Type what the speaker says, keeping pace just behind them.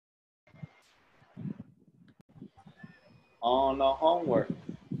Oh, no homework.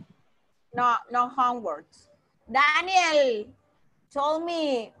 No, no homework. Daniel told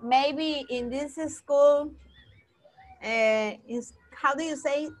me maybe in this school, how do you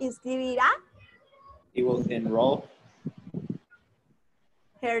say inscribirá He will enroll.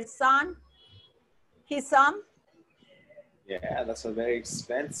 her son, his son? Yeah, that's a very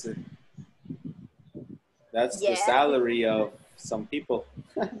expensive. That's the Yes, salary of some people.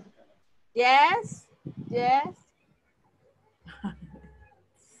 yes, yes.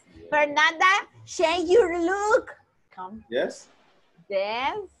 Fernanda, change your look. Come. Yes?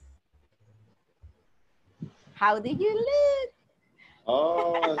 Yes. How do you look?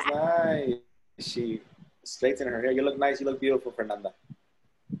 Oh, it's nice. She straightened her hair. You look nice. You look beautiful, Fernanda.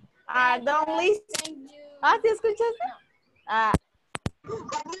 Don't listen. Ah, ¿te escuchaste? Ah,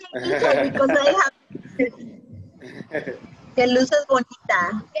 Because I have que luces bonita.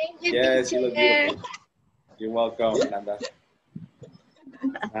 Thank you, Yes, you teacher. look beautiful. You're welcome, Fernanda.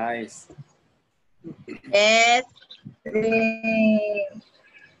 Nice. Yes.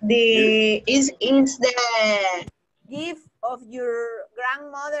 The is the gift of your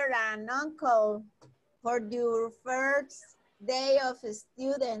grandmother and uncle for your first day of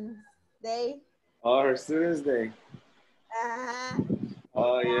student day. Oh, her Students' Day. Uh,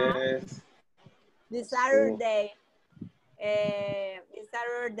 Oh, yeah. yes. The Cool.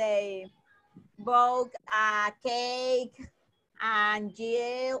 Saturday bought a cake and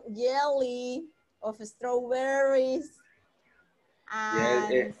jelly of strawberries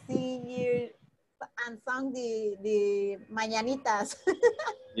and Yeah, sing and sung the mañanitas.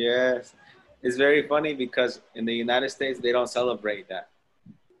 yes. It's very funny because in the United States, they don't celebrate that.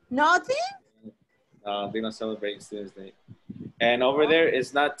 Nothing? They don't celebrate Students' Day. And over there,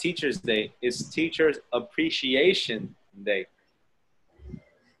 it's not Teachers' Day. It's Teachers Appreciation Day.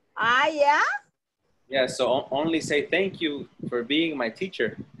 Ah, yeah? Yeah, so only say thank you for being my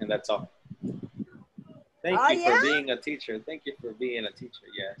teacher, and that's all. Thank Oh, you for yeah? being a teacher. Thank you for being a teacher.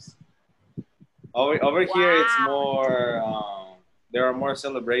 Yes. Over here, it's Wow. more. There are more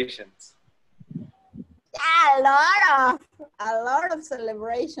celebrations. Yeah, a lot of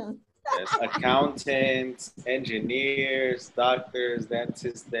celebrations. Yes, accountants, engineers, doctors,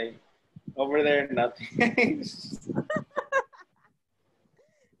 dentists. They over there nothing.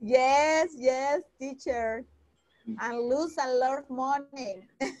 Yes, teacher. And lose a lot of money.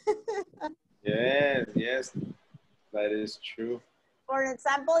 Yes, that is true. For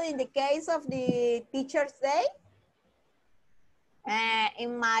example, in the case of the Teacher's Day,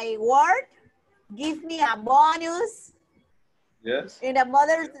 in my work, give me a bonus. Yes. In the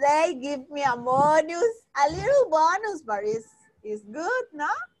Mother's Day, give me a bonus. A little bonus, but it's good, no?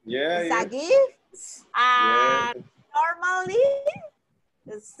 Yeah. It's Yeah. a gift. Yeah. Normally,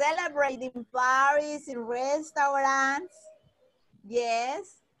 celebrate in Paris, in restaurants.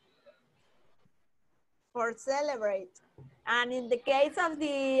 Yes, for celebrate. And in the case of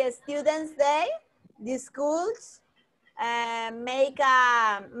the Students' Day, the schools made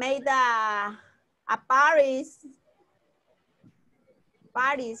a Paris.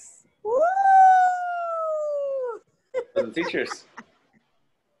 Woo! For the teachers.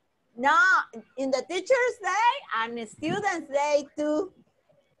 No, in the Teachers' Day and Students' Day too.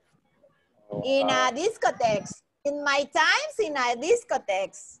 Oh, In wow. a discotheques. In my times, in a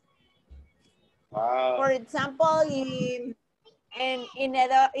discotheques. Wow. For example, in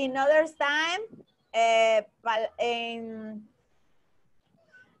others time,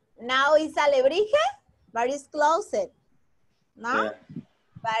 now it's Alebrije, but it's closed, no? Yeah.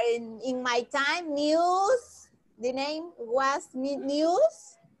 But in my time, News, the name was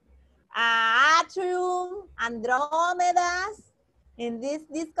News, Atrium, Andromedas. In these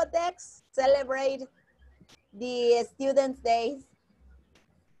discotheques, celebrate the Students' Days.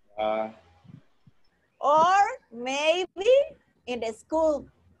 Or maybe in the school,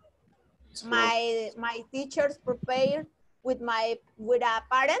 my teachers prepare with our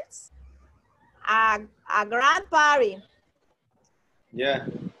parents a grand party. Yeah.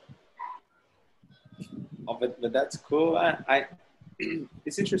 Oh, but that's cool.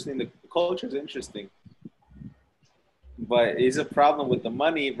 It's interesting. The culture is interesting, but it's a problem with the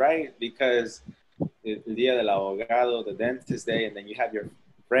money, right? Because the Dia del Abogado, the Dentist Day, and then you have your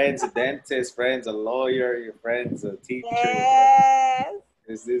friends a dentist, friends a lawyer, your friends a teacher. Yes.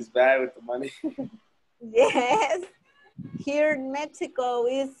 It's bad with the money. Yes. Here in Mexico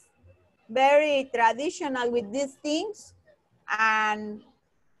is very traditional with these things and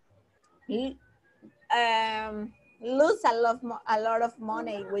lose a lot of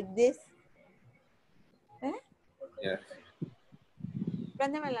money with this. ¿Eh? Yeah.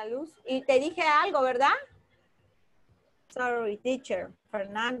 Préndeme la luz. Y te dije algo, ¿verdad? Sorry, teacher,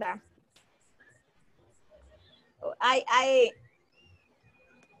 Fernanda. I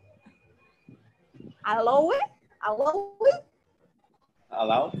allow it? Allow it?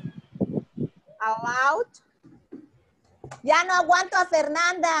 Allowed? Allowed? Ya no aguanto a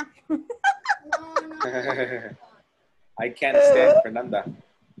Fernanda. I can't stand Fernanda.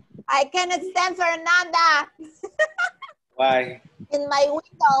 I cannot stand Fernanda Why? in my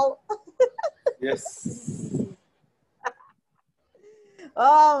window. Yes.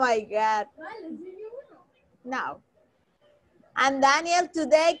 Oh my God. No. And Daniel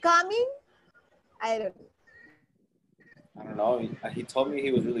today coming? I don't know. He told me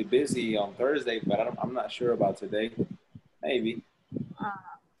he was really busy on Thursday, but I'm not sure about today. Maybe.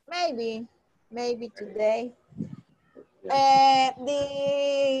 maybe today. Yeah.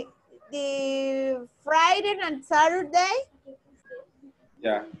 The Friday and Saturday,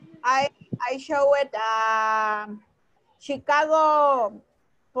 Yeah. I showed Chicago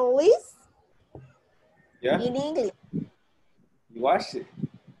police Yeah. in English. You watched it?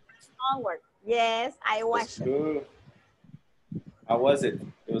 Onward. Yes, I watched it. Cool. How was it?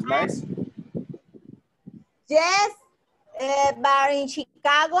 It was nice? Yes, but in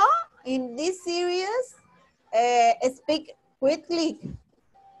Chicago, in this series, speak quickly.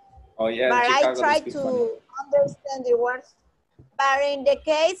 Oh yeah, But in Chicago, I try they speak to funny. understand the words. But in the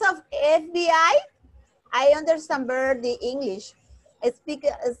case of FBI, I understand better the English. I speak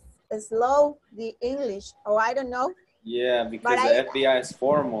slow the English. Oh, I don't know. Yeah, because the FBI is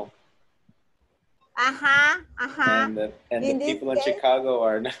formal. And the people in Chicago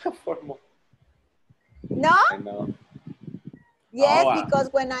are not formal. No? I know. Yes, Oh, because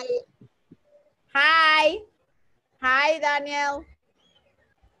when Hi, Daniel.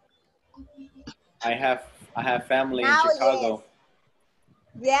 I have family Now, in Chicago.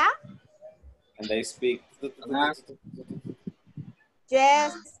 Yes. Yeah? And they speak.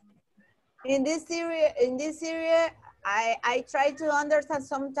 Yes. In this area, I try to understand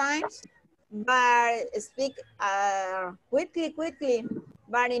sometimes, but speak quickly.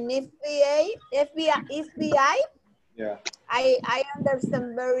 But in FBI, Yeah. I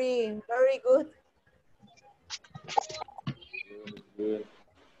understand very good. Good.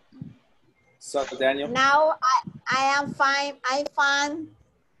 So Daniel. Now I am fine. I'm fan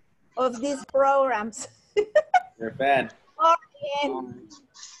of these programs. You're a fan. 4 a.m.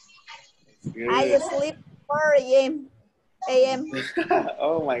 I sleep 4 a.m.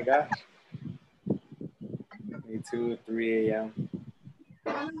 Oh my gosh. Me too, 3 a.m.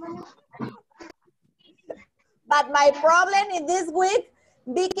 But my problem in this week,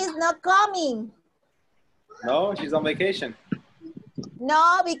 Vicky is not coming. No, she's on vacation.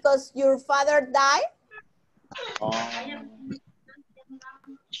 No, because your father died. Oh.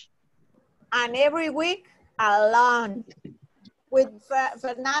 And every week, alone. With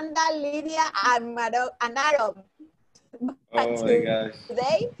Fernanda, Lydia, and Aaron. Oh my gosh.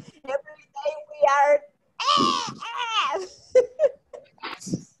 Today, every day we are.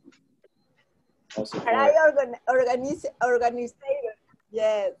 Also I organize.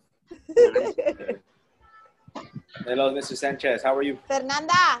 Yes. Hello, Mr. Sanchez. How are you?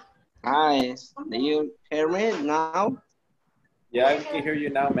 Fernanda. Hi. Do you hear me now? Yeah, I can hear you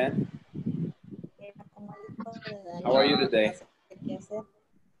now, man. How are you today?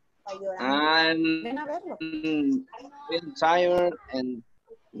 I'm feeling tired and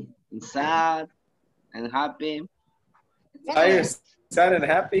sad and happy. Tired, sad, and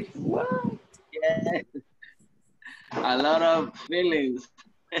happy? What? Yeah. A lot of feelings.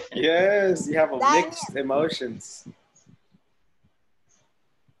 Yes, you have a mixed emotions.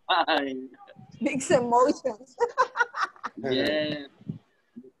 Mixed emotions. Yeah.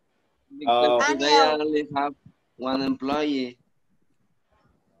 Because today I only have one employee.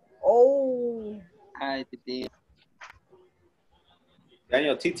 Oh. Hi, Titi.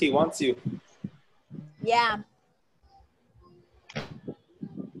 Daniel, TT wants you. Yeah.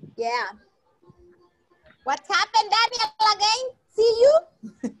 Yeah. What happened, Daniel, again? See you?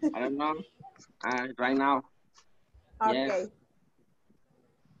 I don't know. Right now. Okay. Yes.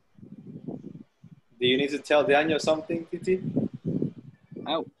 Do you need to tell Daniel something, TT?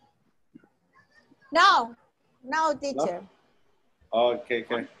 Oh. No, teacher. No? Okay.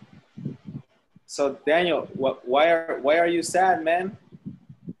 So Daniel, why are you sad, man?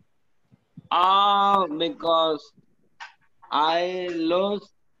 Because I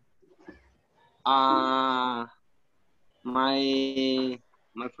lost my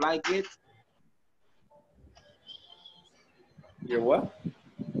flight kit. Your what?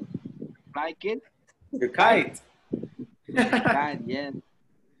 Flight kit? Your kite. Kite, yes.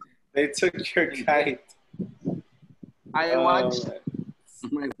 They took your kite. I watch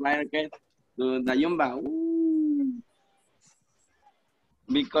my flight get to the Yumba. Ooh.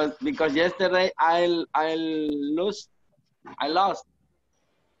 Because yesterday I lost,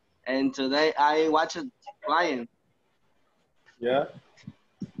 and today I watched flying. Yeah.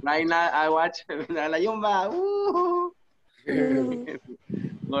 Right now I watch la Yumba. Ooh.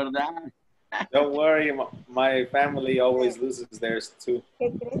 For that. Don't worry, my family always loses theirs too. ¿Qué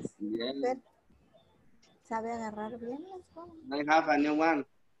crees? Yeah. Fer, ¿sabe agarrar bien las cosas? I have a new one.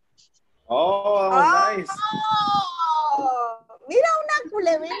 Oh, nice. Mira una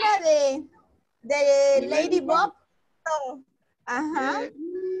culebrina de Lady Bob. Ajá. Yeah.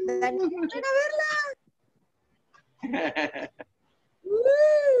 Dani, ven a verla.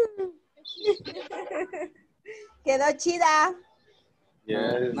 Quedó chida.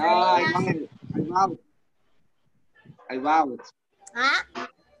 Yes. No, I vowed. Ah,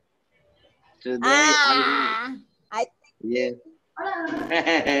 Today I yeah.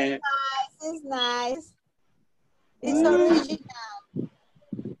 it's nice. It's original.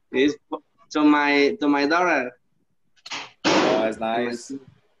 It's to my daughter. Oh, that's nice.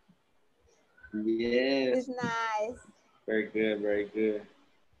 Yeah. It's nice. Very good, very good.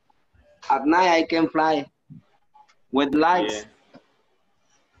 At night I can fly with lights. Yeah.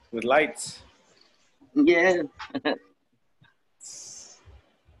 With lights. Yeah.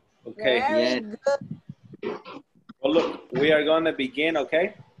 Okay. Very Yeah. good. Well, look, we are going to begin,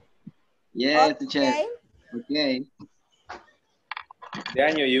 okay? Yeah, teacher. Okay. Okay.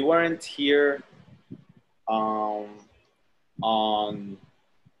 Daniel, you weren't here on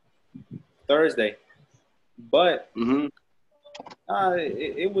Thursday, but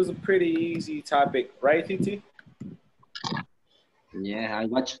it was a pretty easy topic, right, Titi? Yeah, I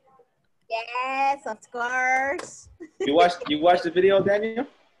watch. Yes, of course. You watched the video, Daniel?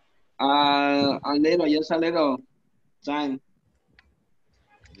 A little, just a little time.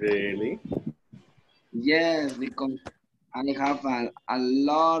 Really? Yes, because I have a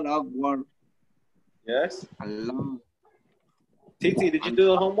lot of work. Yes. A lot. Titi, did you do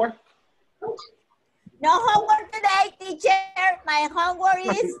the homework? No homework today, teacher. My homework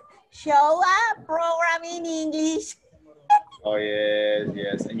is show a program in English. Oh yes,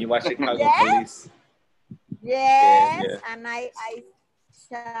 yes. And you watched Chicago Yes. Police. Yes, Yeah. and I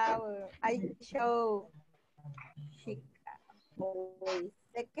show Chicago.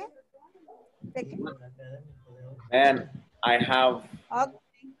 Second. And I have Okay.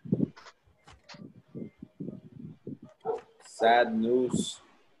 sad news.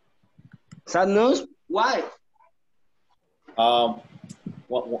 Sad news? Why?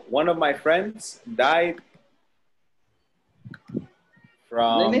 One of my friends died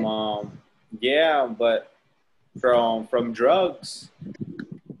from Really? yeah, but from drugs.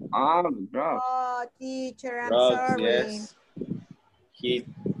 Bro. Oh, teacher, I'm Drugs, sorry. yes. He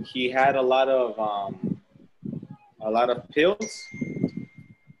had a lot of pills.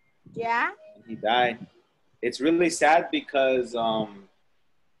 Yeah. And he died. It's really sad because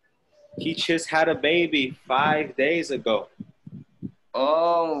he just had a baby 5 days ago.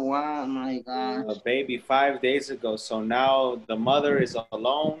 Oh, wow, my gosh. A baby 5 days ago. So now the mother is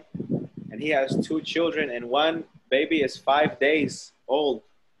alone, and he has 2 children, and one baby is 5 days old.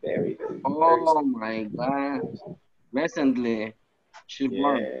 Very. Oh, my gosh. Recently, she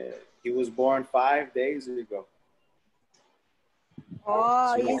born. Yeah, he was born 5 days ago.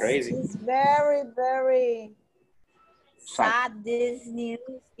 Oh, It's really crazy. it's very, very Sad. sad, this news,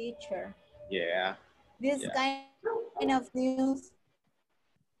 teacher. Yeah. This kind of news.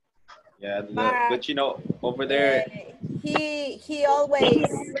 Yeah, but you know, over there, he always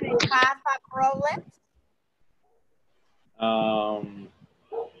have a problem.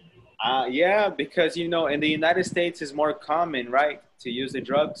 Yeah, because you know, in the United States, it's more common, right, to use the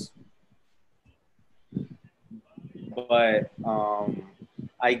drugs. But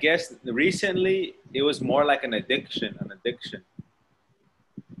I guess recently it was more like an addiction.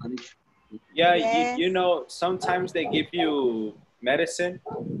 Yeah, Yes. you know, sometimes they give you medicine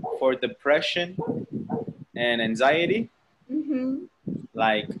for depression and anxiety,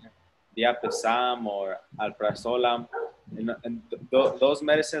 like diapasam or alprazolam, and those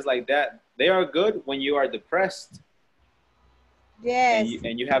medicines like that, they are good when you are depressed. Yes.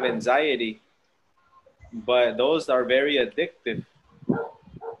 And you have anxiety, but those are very addictive.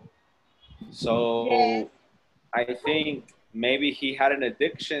 So Yes. I think maybe he had an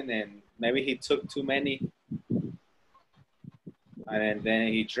addiction and maybe he took too many, and then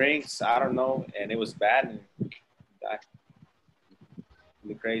he drinks, I don't know, and it was bad and died.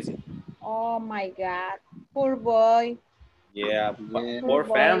 Really crazy. Oh my God. Poor boy. Yeah, Yeah. poor Poor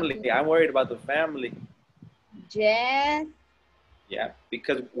boy. family. I'm worried about the family. Yes. Yeah,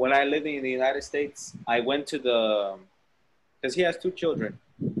 because when I lived in the United States, I went to the, because he has two children.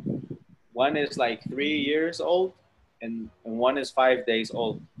 One is like 3 years old, and one is 5 days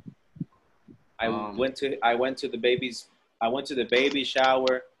old. Um, I went to the baby's I went to the baby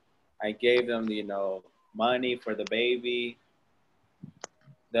shower. I gave them, money for the baby.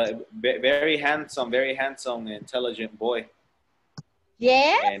 The very handsome, intelligent boy,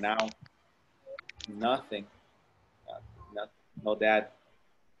 Yes. and now nothing, no, no dad,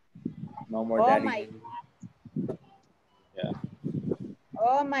 no more Oh daddy. my, Yeah,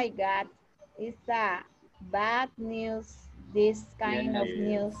 oh my God. It's a bad news, this yeah, kind of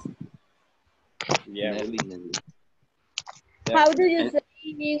news. yeah, really, definitely. How do you And say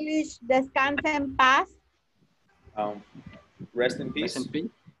in English, descansa en paz? um, rest in rest in peace. peace.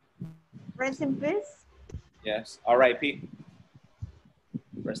 Rest in peace? Yes, R.I.P.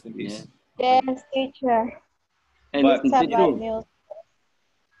 Rest in Yeah. peace. Yes, teacher. And But It's a bad teacher, news.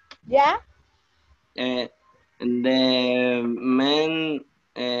 Yeah? uh, the man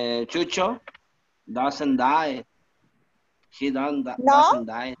Chucho doesn't die. He No? doesn't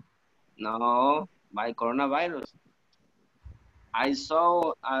die. No, by coronavirus. I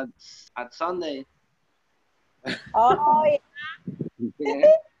saw at Sunday. Oh, yeah.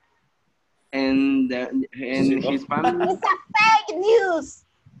 Yeah. And Resucitó. his family. It's a fake news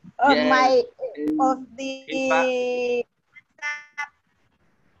of Yes, my, and of his fa the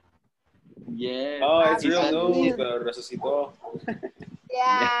yes, Oh, it's his real fake news, family. news. pero resucitó. Yeah,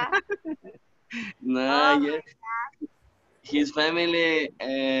 Yeah. nah, Oh yes, his family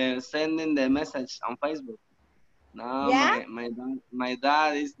sending the message on Facebook. No, yeah? my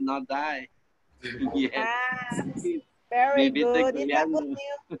dad is not die. Yes, Ah, very viviste good. It's a good coleando.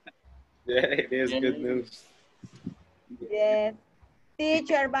 news. Yeah, it is Yeah, good news. Yes.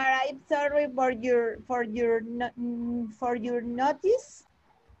 Teacher, but I'm sorry for your notice,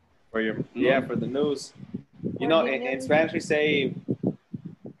 no, For the news. for the In news. Spanish we say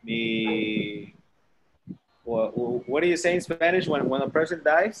mi. What do you say in Spanish when a person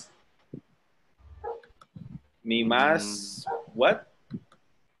dies? Mi mm, más what?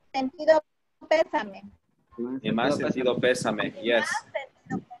 Sentido pésame. no, Mi más sentido sentido pésame. pésame. Mi más Yes.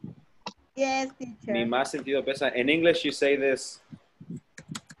 sentido. Yes, Mi teacher. más sentido pésame. In English you say this.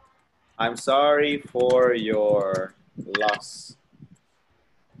 I'm sorry for your loss.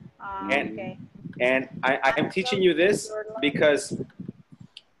 And Okay. I'm I'm teaching sorry you for this your loss. because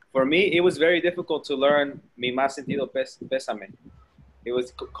for me it was very difficult to learn mi más sentido pésame. It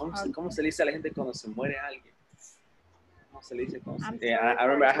was cómo Okay. se le dice a la gente cuando se muere alguien? ¿Cómo se le dice? I'm Yeah, sorry I for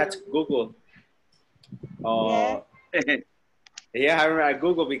remember I had your to Google. yes. Uh, yeah, I remember I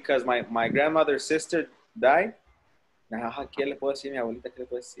Googled because my grandmother's sister died. Ajá, ¿qué le puedo decir a mi abuelita? ¿Qué le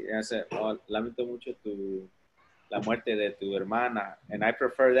puedo decir? Y hace, oh, lamento mucho la muerte de tu hermana. And I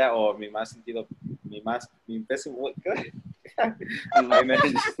prefer that or mi pésimo. I know,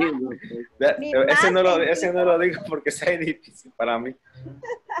 Mi más ese no sentido. lo digo porque es difícil para mí.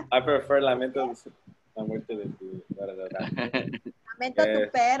 I prefer lamento la muerte de tu verdad. Lamento tu Yes,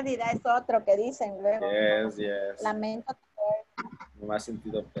 pérdida, es otro que dicen luego. yes. Lamento tu pérdida. Mi más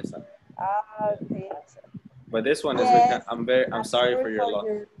sentido pésame. Ah, teacher. But this one is Yes. I'm sorry for your loss.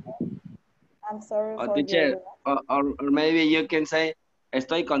 I'm sorry Or for teacher, your or maybe you can say,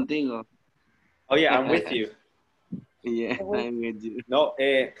 estoy contigo. Oh yeah, I'm with you. Yeah, I'm with you. No,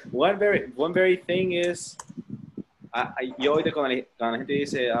 one very thing is, yo oigo cuando la gente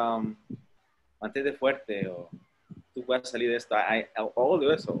dice, mantente fuerte o tú puedes salir de esto. I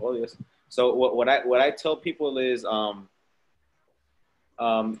odio eso, odio eso. So what I tell people is,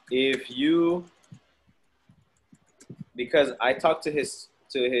 if you, because I talk to his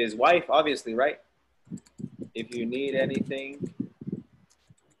wife, obviously, right? If you need anything,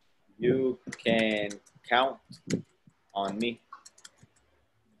 you can count on me.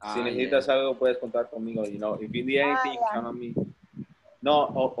 Si Ah, yeah. necesitas algo, puedes contar conmigo. If you need anything, you can count on me. No,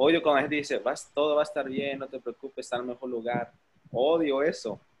 odio cuando la gente dice, todo va a estar bien, no te preocupes, está en el mejor lugar. Odio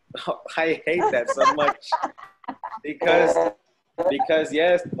eso. I hate that so much. Because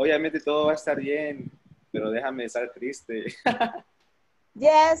yes, obviamente todo va a estar bien, pero déjame estar triste.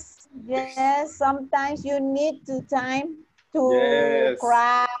 Yes, yes. Sometimes you need to time to Yes.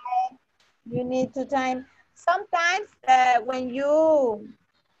 cry. You need to time. Sometimes when you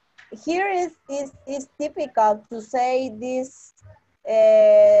here is typical to say this.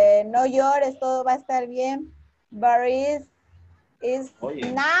 No llores, todo va a estar bien. But is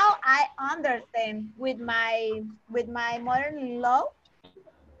Oye. now I understand with my mother-in-law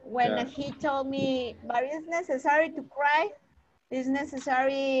when Yeah. he told me, but it's necessary to cry. It's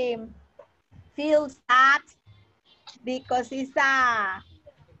necessary feel sad. because it's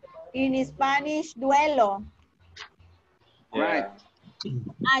in Spanish, duelo. Yeah. Right.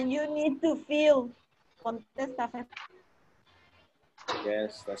 And you need to feel. Contesta, Fer.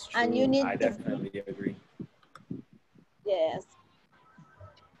 Yes, that's And you true. need I to feel. definitely agree. Yes.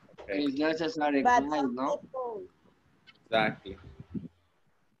 Okay. It's necessary, But guys, some no? people. Exactly.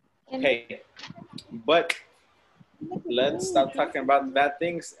 Can Okay, but let's stop talking about bad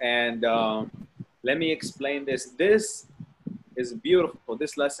things and let me explain this. This is beautiful.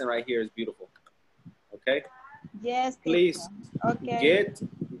 This lesson right here is beautiful. Okay, Yes, please teacher. Okay.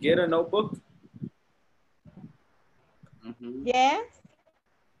 get a notebook Yes.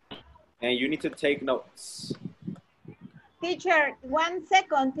 and you need to take notes. Teacher, 1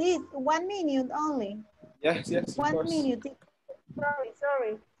 second, please. 1 minute only. Yes, yes, of 1 course. minute. Sorry,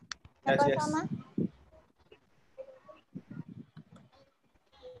 sorry. ¿Qué Yes, pasó, yes. ma?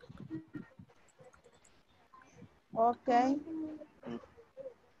 Ok.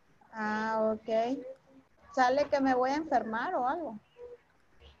 Ah, ok. Sale que me voy a enfermar o algo.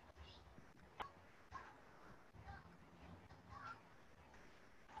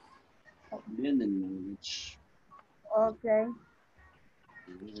 Ok.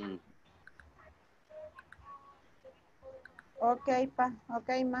 Ok, pa. Ok,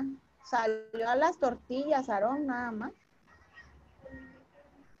 ma. Salió a las tortillas, Aarón, nada más.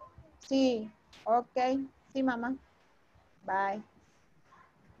 Sí. Ok. Sí, mamá. Bye.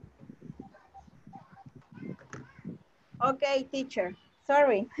 Okay, teacher.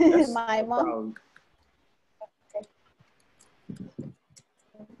 Sorry, Yes, my no mom. problem.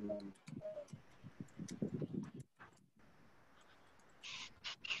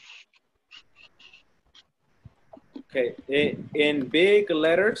 Okay, in big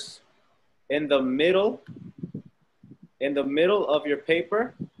letters, in the middle of your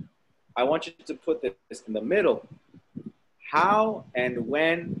paper, I want you to put this in the middle. How and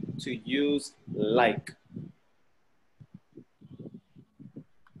when to use like.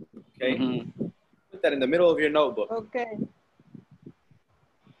 Okay, put that in the middle of your notebook. Okay.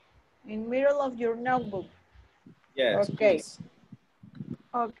 In middle of your notebook. Yes, Okay. please.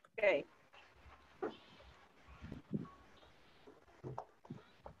 Okay.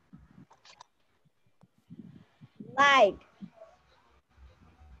 Like.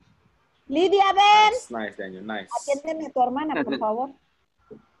 Lidia, ven. Nice, nice, Daniel, nice. Atiéndeme a tu hermana, por favor.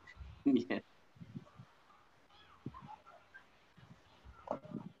 Yeah.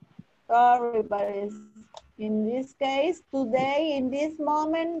 Sorry, but in this case, today, in this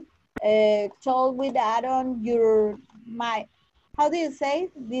moment, told with Aaron, how do you say,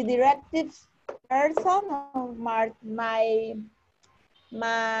 the directive person or my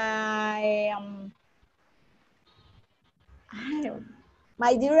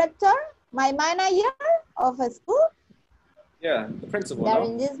director, my manager of a school. Yeah, the principal, That no?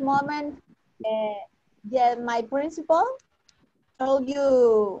 in this moment, yeah, my principal told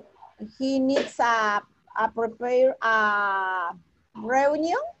you he needs a prepare a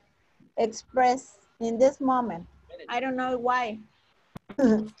reunion express in this moment. I don't know why.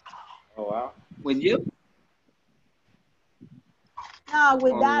 Oh, wow. With you? No,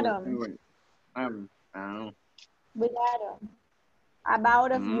 with Or Adam. With Adam.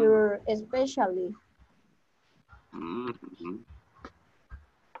 About of your especially.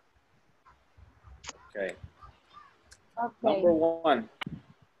 Okay. Okay. Number 1,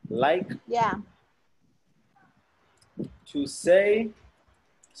 like. Yeah. To say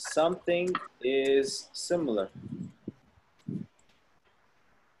something is similar.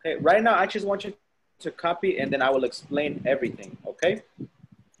 Okay, right now I just want you to copy and then I will explain everything, okay?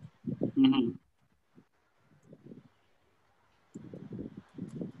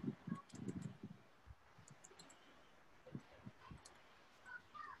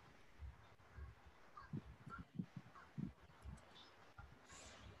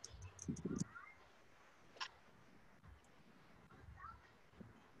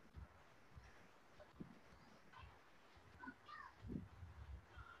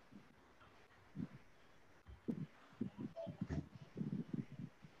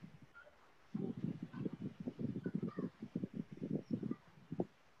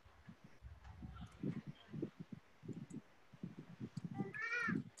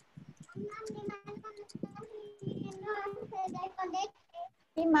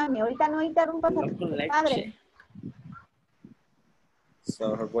 Sí, mami, ahorita no interrumpas a tu padre.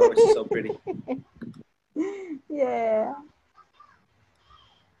 So her voice is so pretty. Yeah.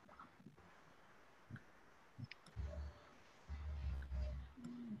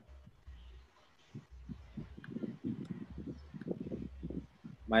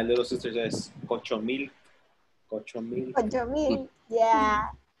 My little sister says, 8,000 8,000. 8,000. Yeah.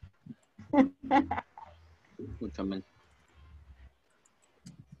 Escúchame.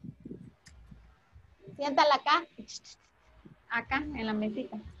 Siéntala acá. Acá, en la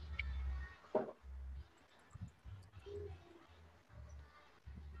mesita.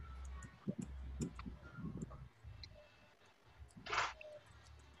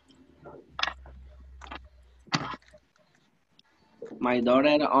 My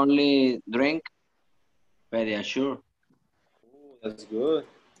daughter only drink Pediasure. Ooh, that's good.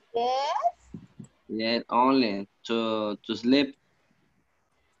 Yes. Yet only to sleep.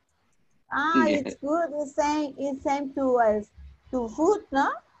 Ah, Yeah. it's good. It's same to food,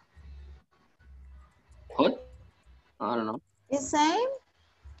 no? What? I don't know. It's same.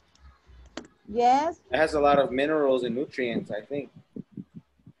 Yes. It has a lot of minerals and nutrients, I think.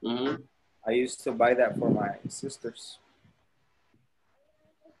 Mm-hmm. I used to buy that for my sisters.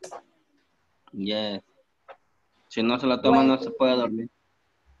 Yeah. Si no se la toma, When, no se puede dormir.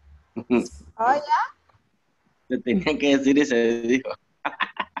 oh yeah. Se tenía que decir y se dijo.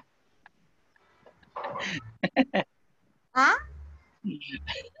 Huh?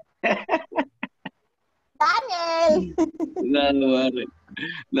 Daniel. No, no, vale.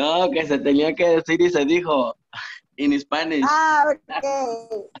 No, que se tenía que decir y se dijo. In Spanish. Ah,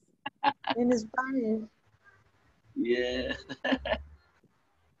 okay. In Spanish. Yeah.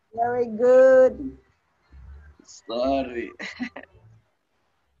 Very good. Sorry.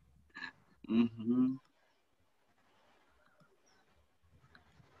 Mm-hmm.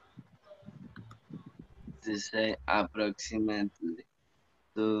 To say approximately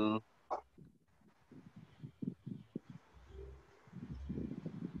to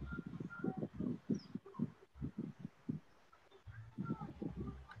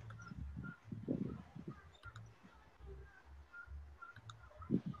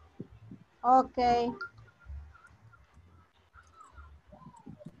Okay.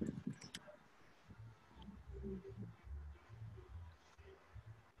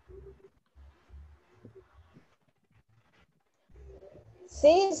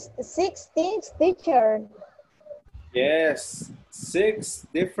 Six things, teacher. Yes, 6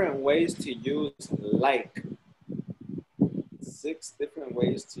 different ways to use like. 6 different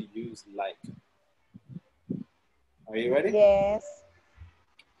ways to use like. Are you ready? Yes.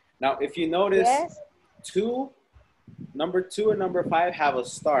 Now, if you notice, Yes. number 2 and number 5 have a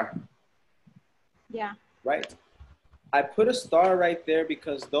star, Yeah. right? I put a star right there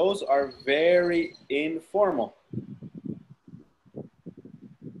because those are very informal.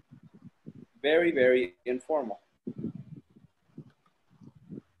 Very, very informal.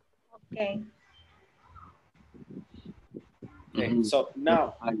 Okay. Okay, mm-hmm. so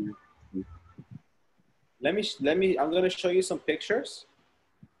now I'm gonna show you some pictures,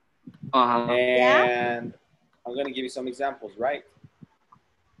 Uh-huh. Yeah. and I'm gonna give you some examples, right?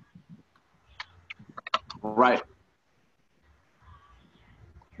 Right.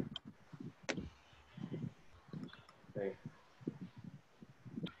 Okay.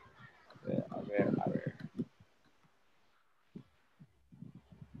 A ver.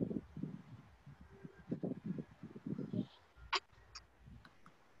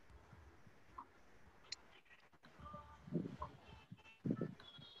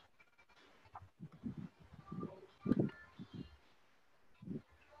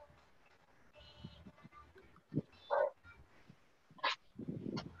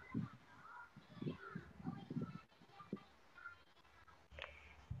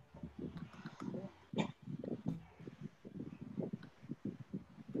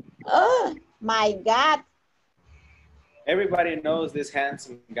 Oh my God. Everybody knows this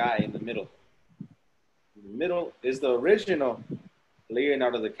handsome guy in the middle. In the middle is the original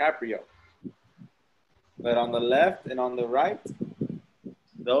Leonardo DiCaprio. But on the left and on the right,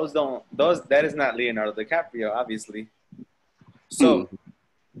 that is not Leonardo DiCaprio, obviously. So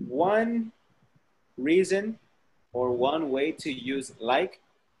one reason or one way to use like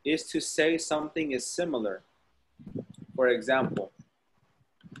is to say something is similar. For example,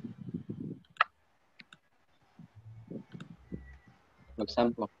 For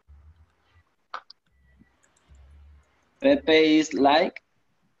example, Pepe is like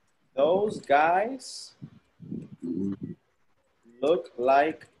those guys look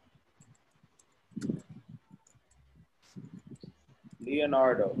like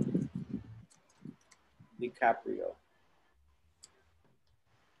Leonardo DiCaprio.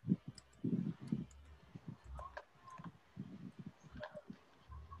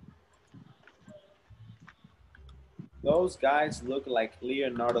 Those guys look like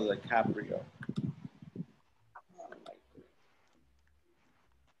Leonardo DiCaprio.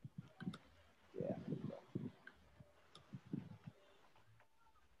 Yeah.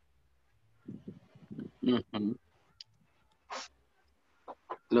 Mhm.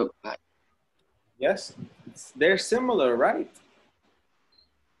 Look like. Yes, they're similar, right?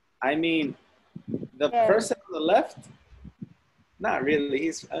 I mean, the Yes. person on the left, not really.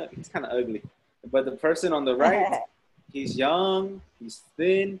 He's kind of ugly, but the person on the right, he's young, he's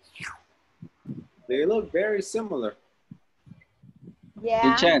thin. They look very similar. Yeah.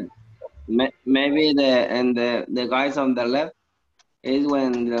 Teacher, maybe the guys on the left is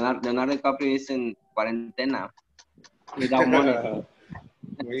when Leonardo DiCaprio is in cuarentena without money.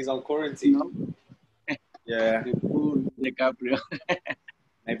 He's on No, quarantine. Yeah, the poor DiCaprio.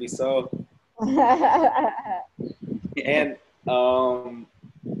 maybe so. And um,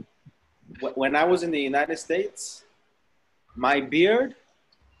 when I was in the United States, my beard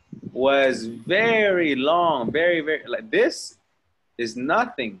was very long, very like this is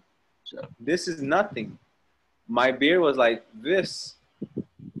nothing. So, This is nothing. My beard was like this,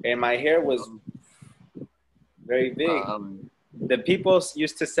 and my hair was very big. um, The people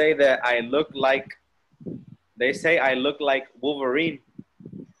used to say that I look like, they say I look like Wolverine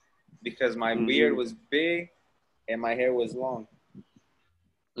because my beard mhm. was big and my hair was long.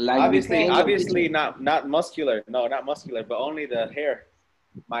 Like Obviously, Okay. Vikingo, obviously teacher. not muscular. No, not muscular, but only the hair.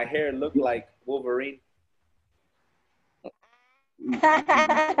 My hair looked like Wolverine.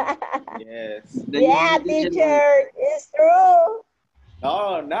 Yes. Do you Yeah, know, teacher, like, teacher, it's true.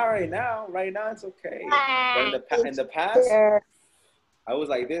 No, not right now. Right now it's okay. But Ah, in the past, teacher. I was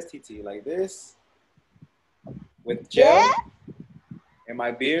like this, TT, like this, with Yeah. gel and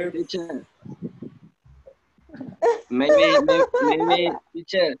my beard. teacher, maybe,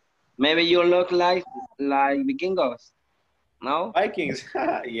 teacher, maybe you look like Vikingos, no? Vikings.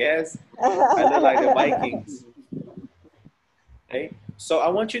 Yes, I look like the Vikings. Okay. So I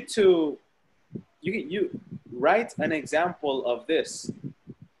want you to you write an example of this.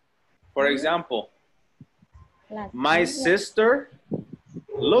 For example, my sister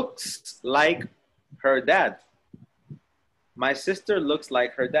looks like her dad. My sister looks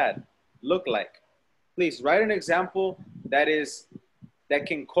like her dad. Look like. Please write an example that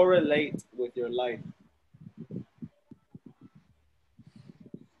can correlate with your life.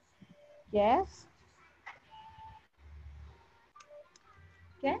 Yes.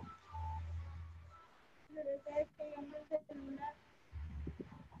 ¿Qué?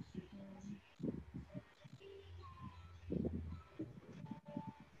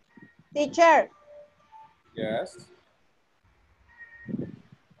 Teacher, Yes.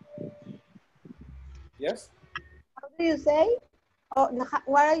 Yes. how do you say? Oh,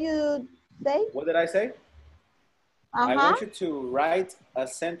 what are you say? What did I say? I Uh-huh. want you to write a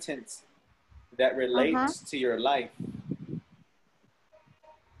sentence that Uh-huh. relates to your life.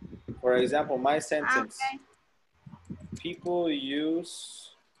 For example, my sentence, Okay. people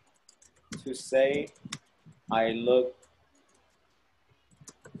use to say, I look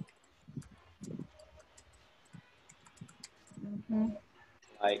Mhm.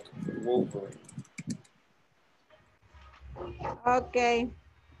 like Wolverine. Okay.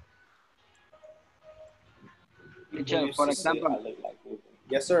 People Teacher, used to say, I look like Wolverine.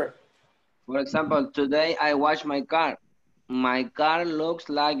 Yes, sir. for example, today I wash my car. My car looks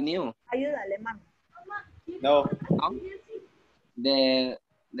like new. Ayúdale, mami. No, No? The,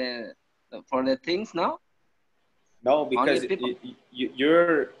 the, for the things, no? no, Only because people.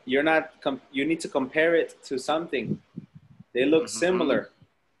 you're not, you need to compare it to something. They look Mhm. similar.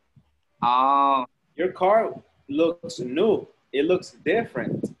 Oh, Your car looks new. It looks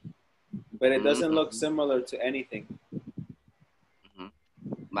different, but it doesn't look mhm, similar to anything. mhm.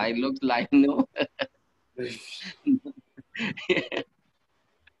 But it looks like new.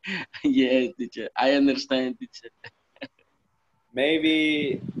 Yes, teacher. I understand, teacher.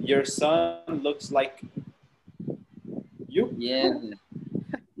 Maybe your son looks like you. Yes.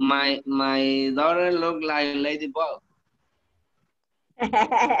 My daughter look like ladybug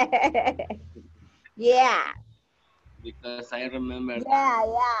Yeah. because I remember Yeah,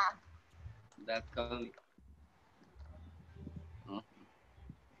 yeah. that comic. Mm.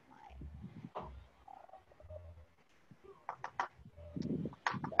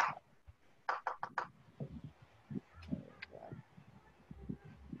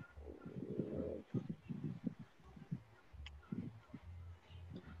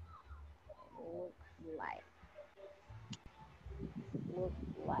 Look like, look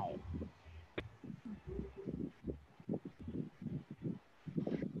like.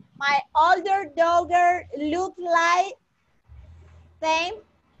 My older daughter look like same,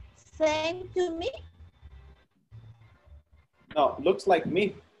 same to me. No, looks like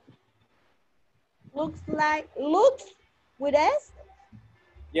me. Looks like, looks with S.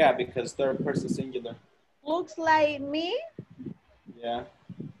 Yeah, because third person singular. looks like me Yeah.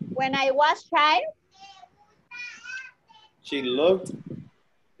 when I was child. She looked,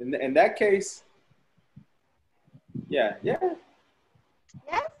 in that case, yeah, yeah.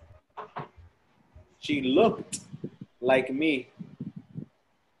 Yes. She looked like me.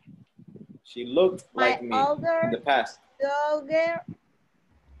 She looked My like me in older the past. daughter,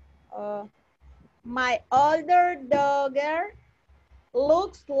 uh, my older daughter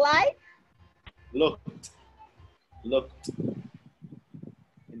looks like Looked. Looked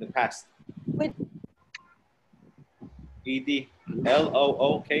in the past. with ED.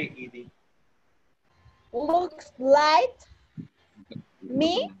 LOOKED. looks like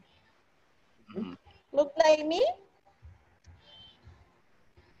me. Mhm. Look like me.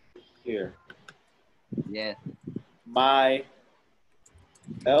 Here. Yes. My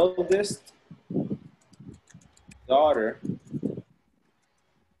eldest daughter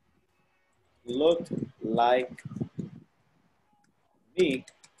looked like me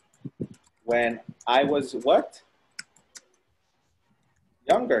when I was what?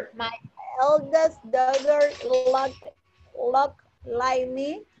 Younger. My eldest daughter look like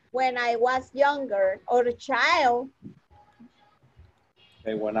me when I was younger or a child.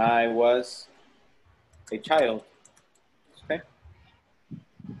 Okay, when I was a child. Okay.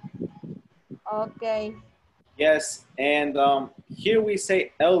 Okay. Yes, and here we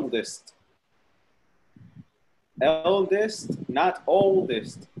say eldest. Eldest, not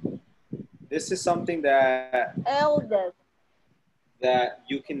oldest. This is something Eldest. that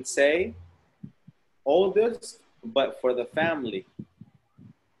you can say oldest, but for the family.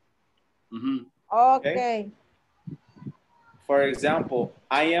 Mhm. Okay. Okay. For example,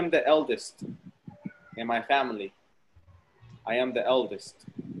 I am the eldest in my family. I am the eldest.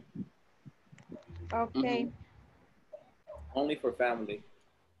 Okay. Mhm. Only for family.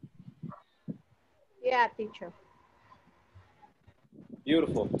 Yeah, teacher.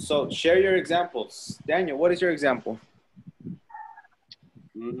 Beautiful. So share your examples. Daniel, what is your example?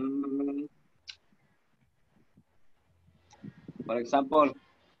 Mhm. For example,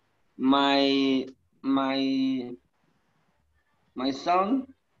 my my my son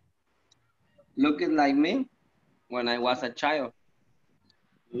looking like me when I was a child.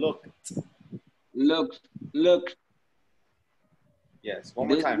 Look. Look. Yes, one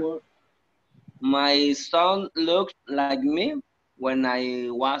more This time. word. My son looked like me when I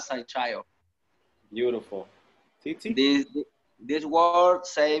was a child. Beautiful. Titi? This this word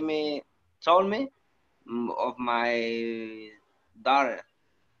told me of my daughter,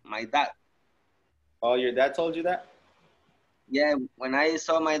 my dad. Oh, your dad told you that? Yeah, when I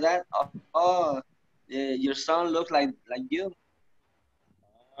saw my dad, oh, your son looks like you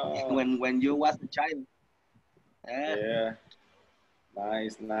Oh, when you was a child. Yeah. yeah.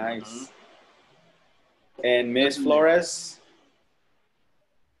 Nice, Mm-hmm. nice. And Miss Definitely. Flores?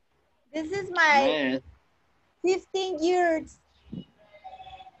 This is my Man. 15 years.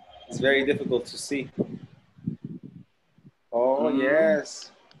 It's very difficult to see. Oh, Mm,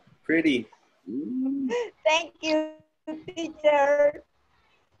 yes. Pretty. mm, Thank you, teacher.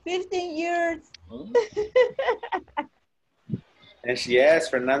 15 years. mm. And she, yes,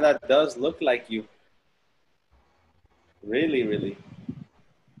 Fernanda does look like you. Really, really.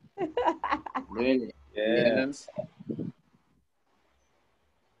 Really? Yeah. Yes.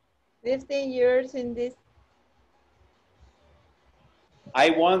 15 years in this. I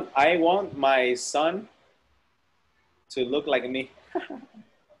want my son to look like me.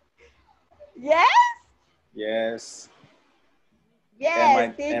 Yes? Yes.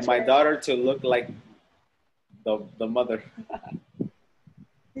 Yes, And my teacher. daughter to look like the mother.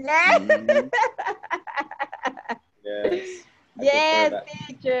 Yes. Mm, Yes. I prefer Yes, that.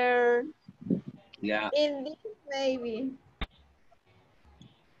 teacher. yeah. In this maybe.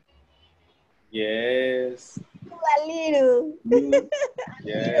 Yes. A little. You A little.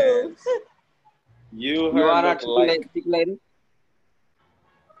 Yes. You you her are a look like chicken lady?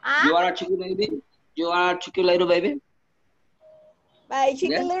 Huh? You are a chicken lady? You are a chicken lady, baby? My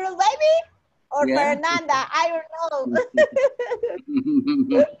chicken Yeah? little baby? Or Yeah? Fernanda? I don't know.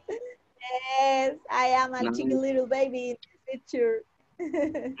 Yes, I am a Nice. chicken little baby in this picture.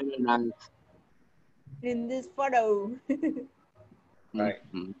 Really nice. In this photo. right.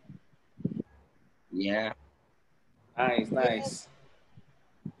 Mhm. Yeah. Nice, Yes. nice.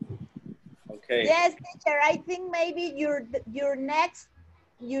 Okay. Yes, teacher. I think maybe your next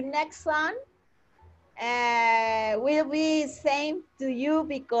son will be same to you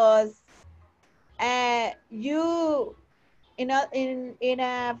because you in a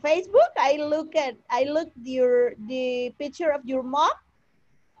Facebook I looked the picture of your mom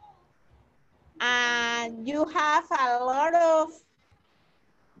and you have a lot of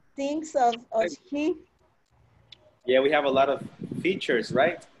things of he. Yeah, we have a lot of features,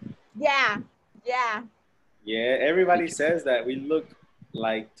 right? Yeah, yeah. Yeah, everybody says that we look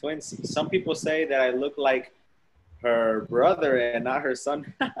like twins. Some people say that I look like her brother and not her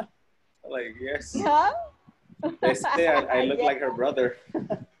son. Like, yes. Huh? They say I look Yeah. like her brother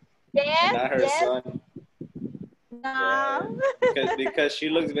and Yes, not her yes. son. Yeah, No. because she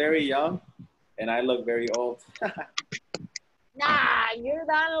looks very young and I look very old. Nah, you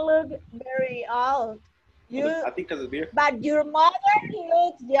don't look very old. You, I think because of beer. but your mother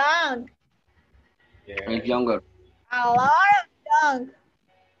looks young. Yeah. It's younger. A lot of young.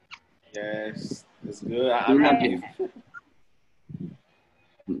 Yes. It's good. I'm She's not I, happy. big.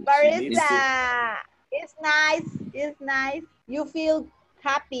 but She it's needs to. it's nice. It's nice. You feel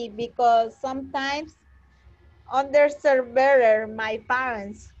happy because sometimes underserved better my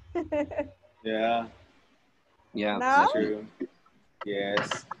parents. Yeah, Yeah, No? that's good. true.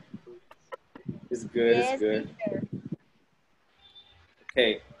 Yes. It's good. It's Yes, good. teacher.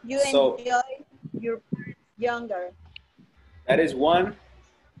 Okay. You So enjoy your parents younger. that is one.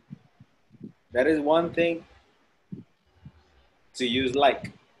 That is one thing to use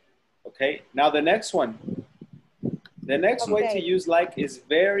like. Okay. Now the next one. The next way to Okay. use like is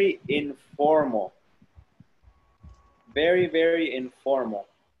very informal. Very, very informal.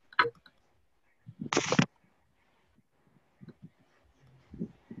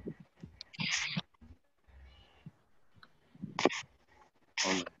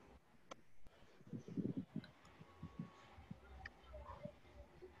 Um,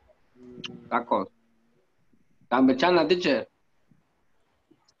 tacos. Campechana, teacher.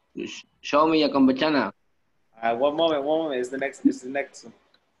 Show me your campechana. One moment. One moment. Is the next. Is the next one.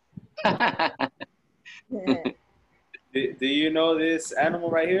 Do you know this animal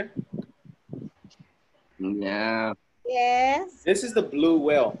right here? Yeah. Yes. This is the blue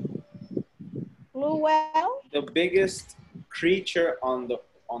whale, Blue whale. the biggest creature on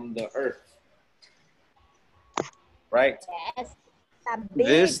the earth. Right. Yes. A big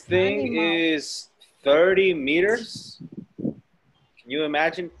This thing animal. is 30 meters. Can you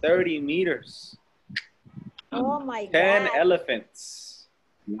imagine 30 meters? Oh my 10 God. elephants.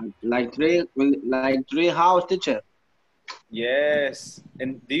 Like three house, teacher. Yes.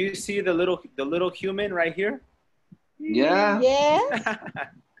 And do you see the little human right here? Yeah. Yes.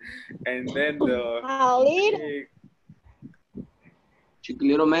 And then the A little. big, Chick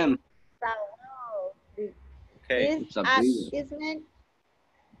little man. okay. It's a big. It's meant,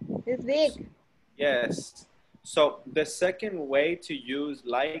 it's big. Yes. So the second way to use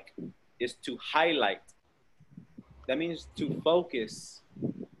like is to highlight. That means to focus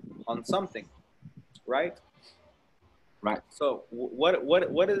on something, right? Right. So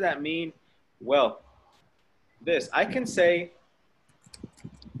what does that mean? Well, this I can say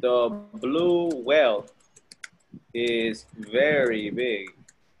the blue whale is very big.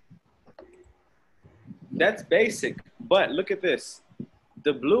 That's basic, but look at this.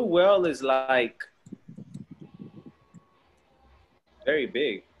 The blue whale is like very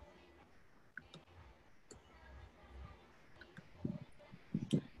big.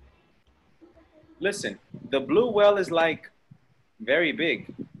 Listen, the blue whale is like very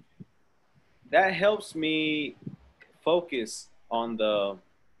big. That helps me focus on the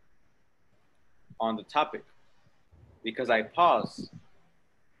topic because I pause,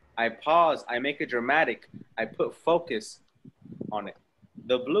 I make it dramatic, I put focus on it.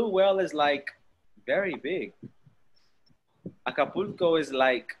 The blue whale is like very big. Acapulco is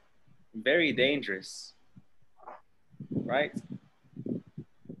like very dangerous, right?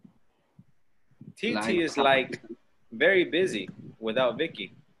 Like TT is like very busy without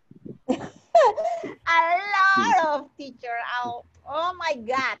Vicky. A lot of teacher. Oh my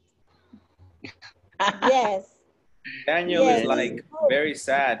God. Yes. Daniel is Yes, yeah. it's like good. very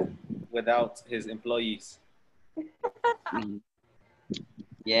sad without his employees. Mhm.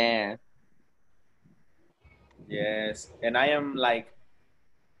 Yeah. Yes, and I am like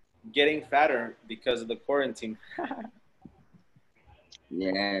getting fatter because of the quarantine.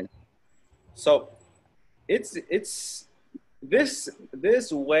 Yeah. So it's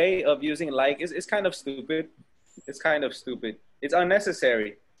this way of using like is kind of stupid. It's kind of stupid. It's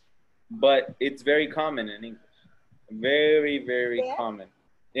unnecessary, but it's very common in English. Very, very Yes. common.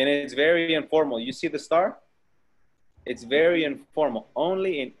 And it's very informal. You see the star? It's very informal,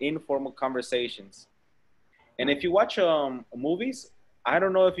 only in informal conversations. And if you watch movies, I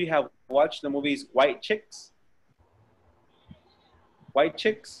don't know if you have watched the movies White Chicks. White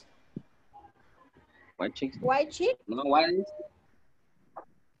Chicks. White chicks. White chick? No, what is?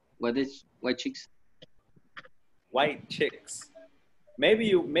 What is white chicks? White chicks. Maybe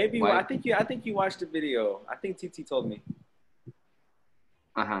you. White. I think you watched the video. I think TT told me.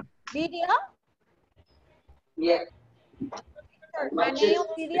 Video? Yeah. A new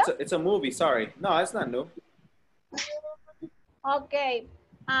video? It's a movie. Sorry, no, it's not new. Okay.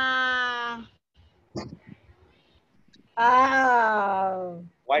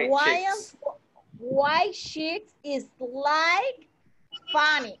 White chicks. White chicks is like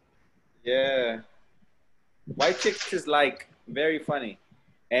funny. Yeah. White chicks is like very funny.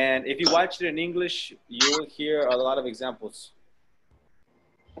 And if you watch it in English, you will hear a lot of examples.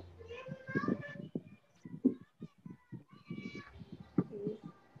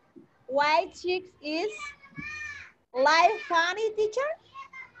 White chicks is like funny, teacher?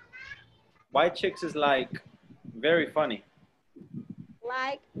 White chicks is like very funny.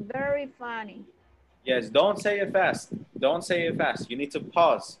 Like very funny. Yes, don't say it fast. Don't say it fast. You need to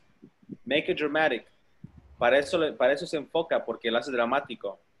pause. Make it dramatic. Para eso se enfoca, porque lo hace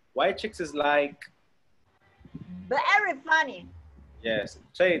dramático. White chicks is like... Very funny. Yes.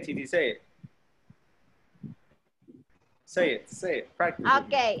 Say it, TT, say it. Say it. Practice.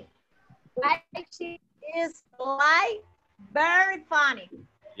 Okay. White chicks is like very funny.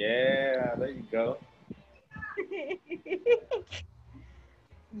 Yeah, there you go.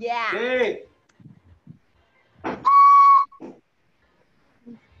 Yeah. Hey.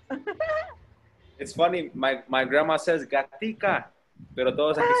 It's funny, my grandma says gatica, pero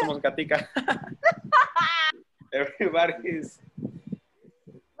todos aquí somos gatica. Everybody is.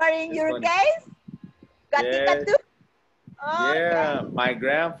 But in your funny. case, gatica too? Yeah, Okay. my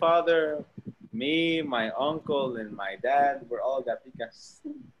grandfather, me, my uncle, and my dad, we're all gaticas.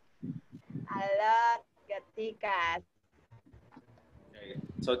 I love gaticas. Okay.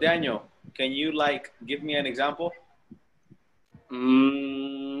 So Daniel, can you like give me an example?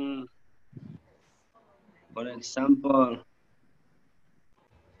 For example,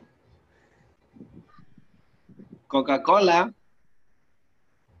 Coca-Cola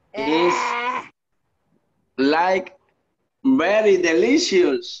is like very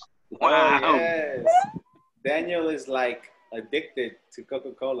delicious. Wow. Oh, yes. Daniel is like addicted to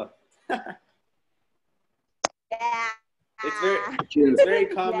Coca-Cola. Yeah. It's very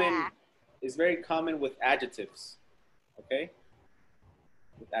common. Yeah. It's very common with adjectives. Okay?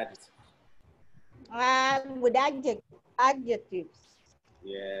 With adjectives. With adjectives.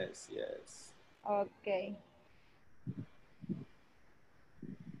 Yes. Okay.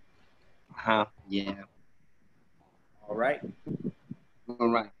 Yeah. All right. All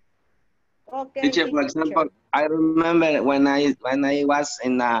right. Okay. Teacher, for example, I remember when I was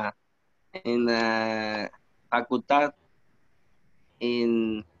in facultad,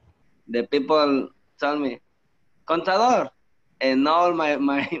 in the people told me, contador, and all my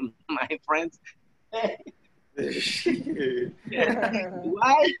friends. Why?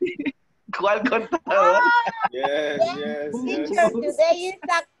 ¿Cuál contador? Yes. Teacher, today is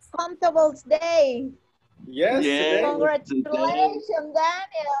a contables day. Yes, today. Congratulations,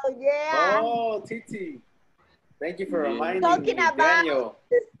 Daniel. Yeah. Oh, Titi. Thank you for reminding Talking me, about Daniel.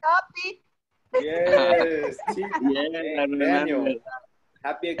 this topic. Yes, Titi. Yeah, Daniel.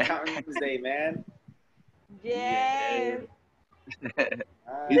 Happy Accountants Day, man. Yes.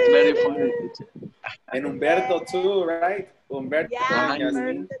 It's very funny. And Humberto too, right? Humberto Yeah, and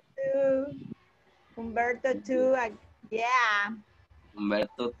Yasmin. Humberto too. Yeah.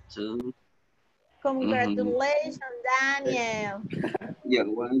 Humberto too. Congratulations, Daniel. You're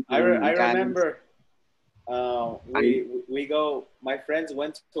welcome. I remember we go, my friends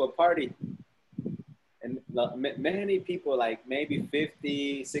went to a party and many people, like maybe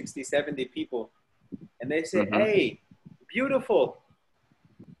 50, 60, 70 people. And they said, hey, beautiful.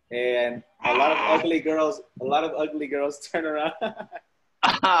 And a lot of ugly girls turn around.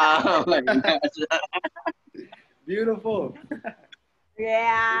 Oh my gosh. Beautiful.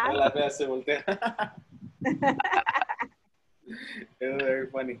 Yeah. La fea se voltea. It was very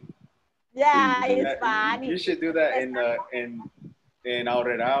funny. Yeah, it's funny. You should do that in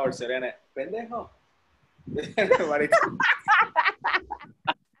Aurrera or Serena. Pendejo.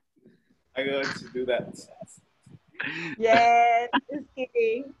 I'm going to do that. Yes, just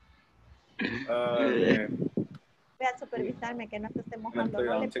kidding. Yeah. Ve a supervisarme que no se esté I'm mojando. put it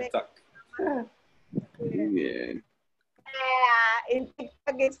No on le pegue. TikTok. Yeah. Yeah, in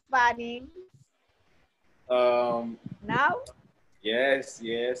TikTok it's funny. Now? Yes,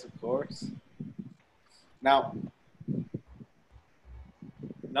 of course. Now,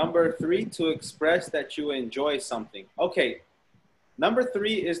 number 3, to express that you enjoy something. Okay, number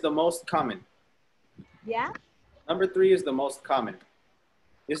 3 is the most common. Yeah? Number 3 is the most common.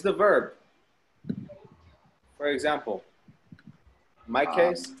 It's the verb. For example, in my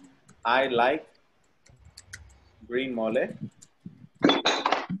case, I like green mole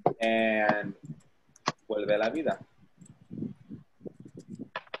and vuelve la vida.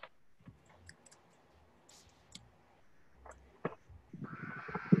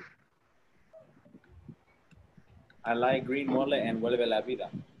 I like green mole and vuelve la vida.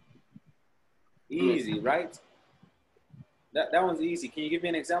 Easy, right? That one's easy. Can you give me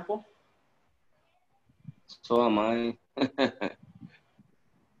an example? So am I.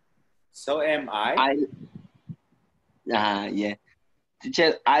 So am I. Yeah.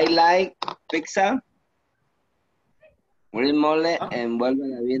 Teacher, I like pizza, green mole, Huh? and vuelve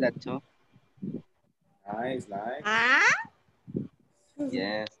la vida too. Nice. Ah?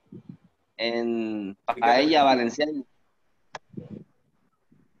 Yes. And paella valenciana.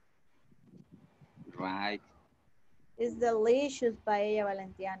 Right. It's delicious paella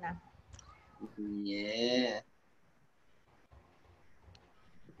valenciana. Yeah.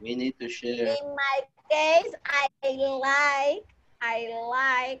 We need to share. In my case, I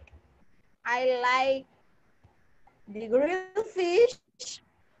like the grilled fish.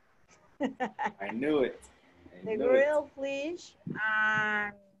 I knew it. The grilled fish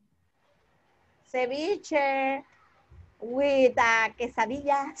and ceviche with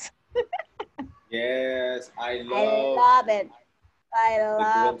quesadillas. Yes, I love it. I the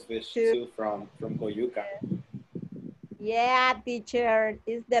love grilled fish to. too from Coyuca. Yeah, teacher,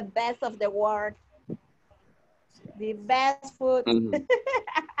 it's the best of the world. The best food.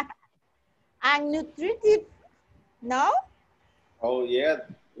 And nutritive, no? Oh yeah,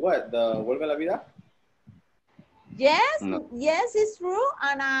 what, the vuelve la vida? Yes, No. yes, it's true.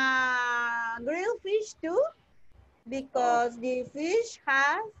 And grilled fish too, because the fish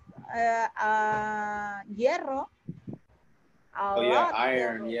has hierro. Oh yeah,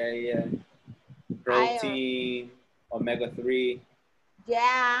 iron. Yeah. Protein, omega-3.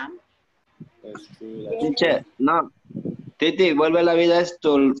 Yeah. That's true. Teacher, no. Titi, vuelve la vida is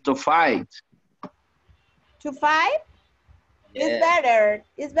to fight. To fight? Yeah. It's better.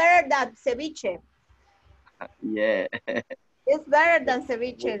 It's better than ceviche. Yeah. It's better than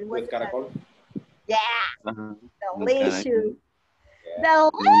ceviche. With caracol? Yeah. Delicious. Yeah.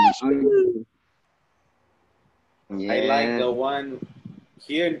 Delicious. Yeah. I like the one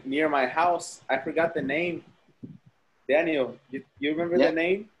here near my house. I forgot the name. Daniel, you remember the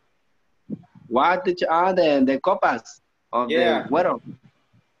name? What teacher are the copas of the güero?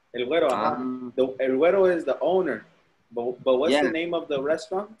 El Güero, El Güero is the owner. But what's the name of the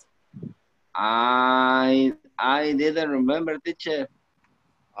restaurant? I didn't remember, teacher.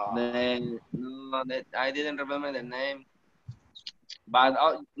 I didn't remember the name. But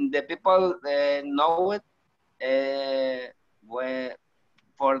the people know it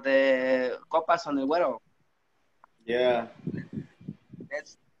for the copas on the güero. Yeah.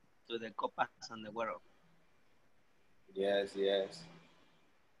 That's to the copas on the güero. Yes.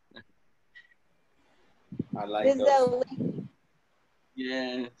 I like those.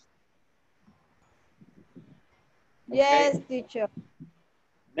 Yes. Yes, teacher.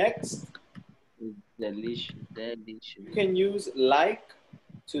 Next. Delicious. You can use like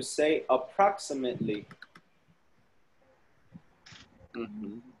to say approximately.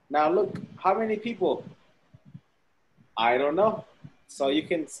 Now look, how many people? I don't know. So you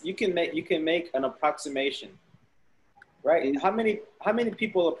can make an approximation, right? How many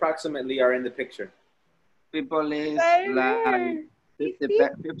people approximately are in the picture? People is like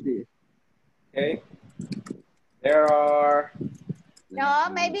 50. Okay. There are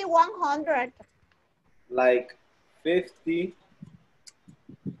maybe 100. Like 50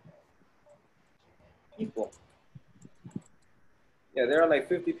 people. Yeah, there are like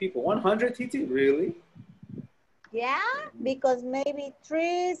 50 people. 100, TT? Really? Yeah, because maybe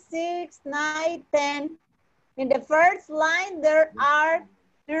 3, 6, 9, 10. In the first line, there are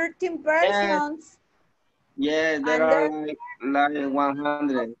 13 persons. Yeah, there are like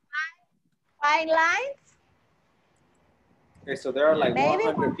 100. 5 lines? Okay, so there are like maybe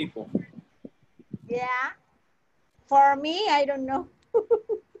 100 people. Yeah. For me, I don't know.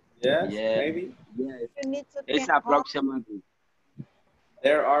 Yes, maybe. Yes. You need to It's approximately.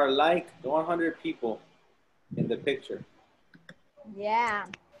 There are like 100 people in the picture. Yeah.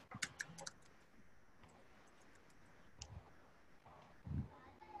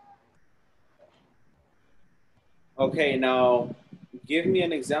 Okay, now give me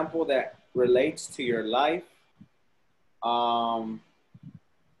an example that relates to your life.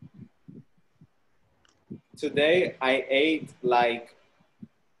 Today I ate like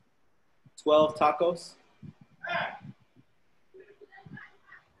 12 tacos.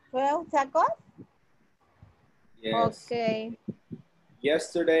 ¿Fue un tacos? Yes. Okay.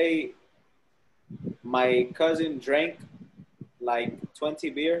 Yesterday, my cousin drank like 20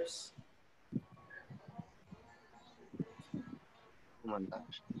 beers. Oh my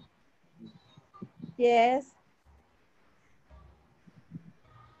gosh. Yes.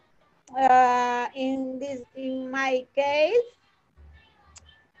 In my case,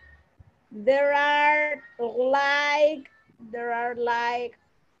 there are like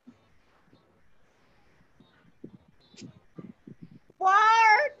four.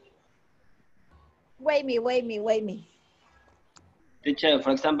 Wait me. Teacher,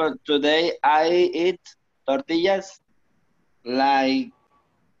 for example, today I eat tortillas like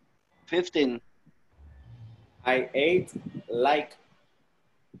 15. I ate like,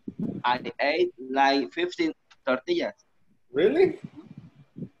 I ate like 15 tortillas. really?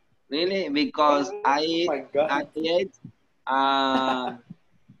 Really? Because Oh my I God. ate how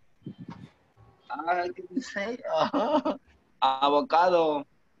can you say avocado,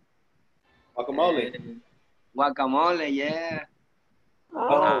 Guacamole. guacamole, yeah.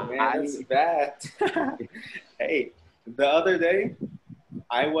 Oh man, I that's bad. Hey, the other day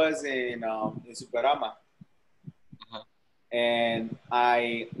I was in Superama, uh-huh. and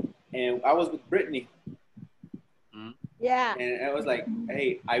I was with Brittany, Mm, Yeah. and I was like,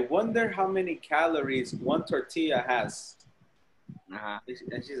 hey, I wonder how many calories one tortilla has. uh-huh.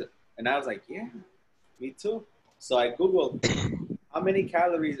 And I was like, yeah, me too. So I googled how many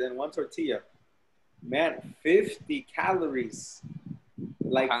calories in one tortilla. Man, 50 calories.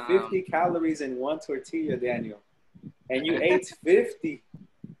 Like Um, 50 calories in one tortilla, Daniel. And you ate 50.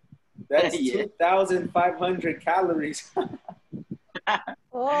 That's yeah, 2,500 calories.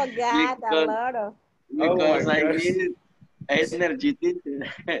 Oh God, a because lot of. Oh my I gosh. need energy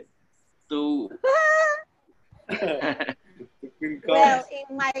to Well,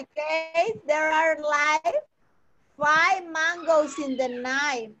 in my case, there are like 5 mangoes in the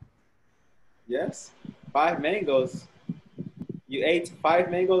night. Yes, 5 mangoes. You ate 5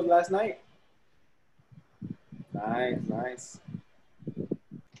 mangoes last night? Nice, nice.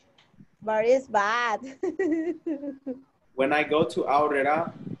 But it's bad. When I go to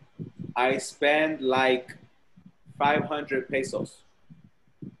Aurrera, I spend like 500 pesos.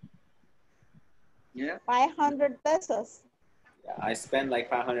 yeah. 500 pesos. Yeah, I spend like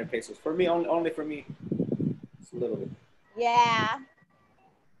 500 pesos. For me, only for me. It's a little bit. Yeah.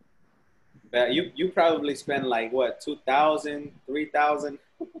 But you probably spend like what, 2,000, 3,000?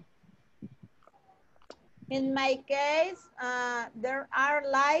 In my case, there are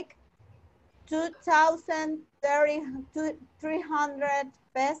like 300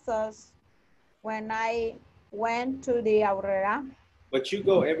 pesos when I went to the Aurrera. But you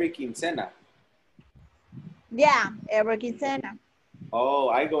go every quincena. Yeah, every quincena. Oh,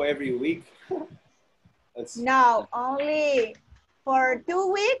 I go every week. That's No, only for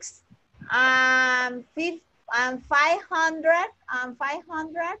 2 weeks. Fifth, 500,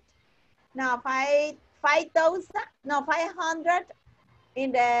 500. No, 5,000. No, 500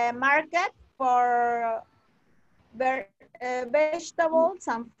 in the market for vegetables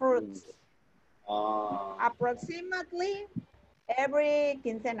and fruits. uh, Approximately every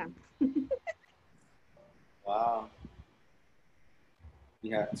quincena. wow.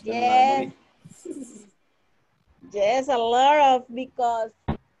 Yeah, spend a lot of Yes, money. yes, a lot of because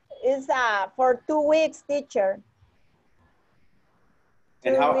it's for 2 weeks, teacher.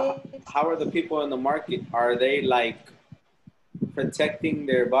 And 2 weeks. how are the people in the market? Are they like protecting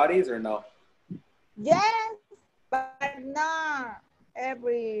their bodies or no? Yes, but not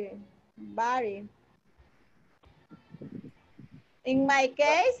everybody. In my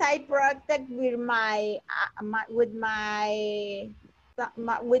case, I protect with with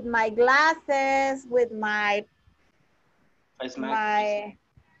my glasses, with Face mask. my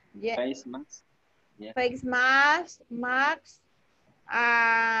yeah, Face mask. Yeah. face mask,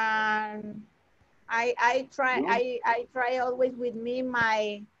 and You? I try always with me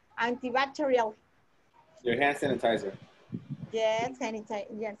my antibacterial. Your hand sanitizer. Yes,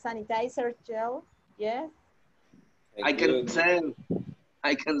 sanitizer gel. Yes. Okay, I can good. sell.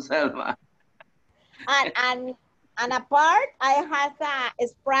 I can sell. And and and apart, I have a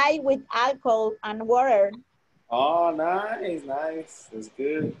spray with alcohol and water. Oh, nice, nice. That's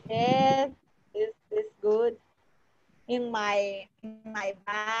good. Yes, it's good. In my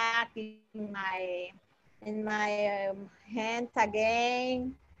back, in my hands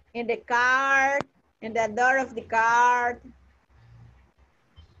again, in the car, in the door of the car.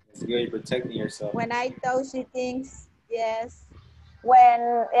 It's good. You're protecting yourself. When I touch the things, yes.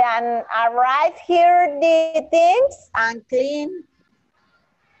 When and arrive here the things and clean.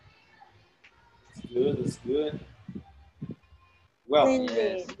 good. That's good. Well, Cindy,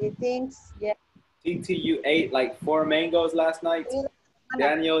 Yes. the things, yeah. TT, you ate like 4 mangoes last night.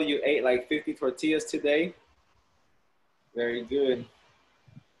 Daniel, you ate like 50 tortillas today. Very good.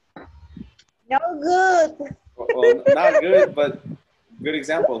 No good. Well, not good, but good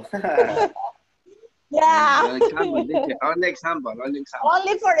example. Yeah. Good example, teacher. Only example, only example.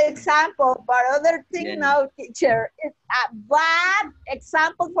 Only for example, but other thing, Yeah. no, teacher. It's a bad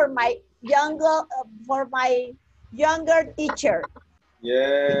example for my younger teacher.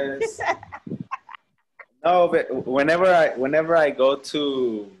 Yes. No, but whenever I go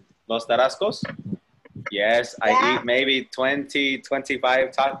to Los Tarascos, yes, I Yeah, eat maybe 20,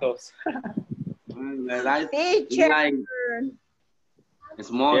 25 tacos. Right? It's teacher. like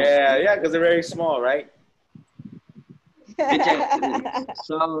small. Yeah, because they're very small, right? Teacher,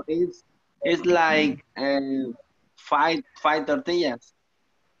 so it's like five tortillas,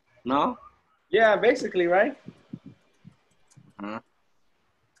 no? Yeah, basically, right? Uh,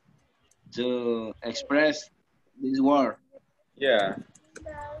 to express this word. Yeah.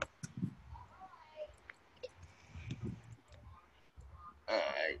 Uh,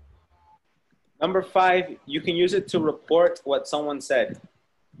 Number 5, you can use it to report what someone said.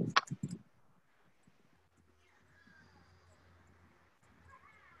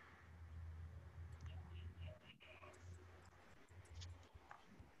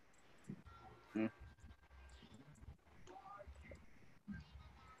 mm,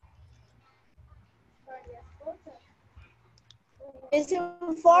 It's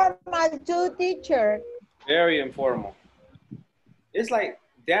informal too, teacher. Very informal. It's like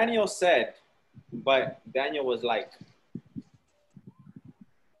Daniel said, but Daniel was like,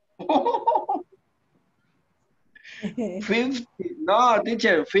 50. No,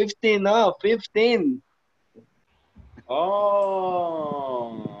 teacher, 50. No, 15.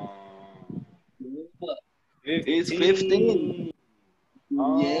 oh, It's 15. 15.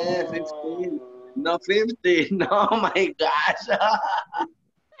 Yeah, 15. Oh. No, 50. No, my gosh.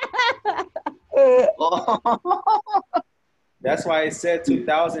 Oh. That's why I said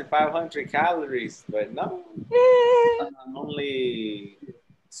 2,500 calories, but no, only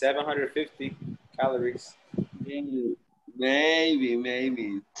 750 calories.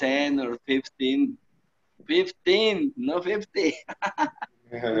 Maybe 10 or 15. 15, no 50.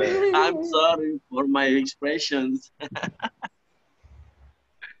 I'm sorry for my expressions.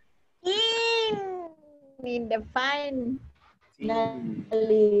 In the finally.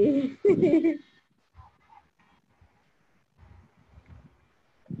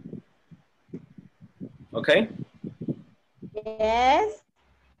 Okay. Yes.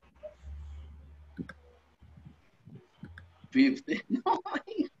 50.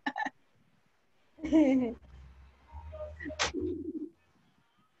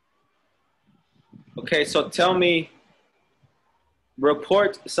 Okay, so tell me,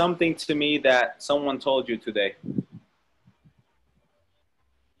 report something to me that someone told you today.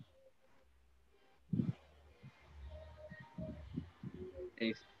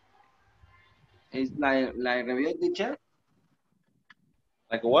 It's, it's like review, teacher.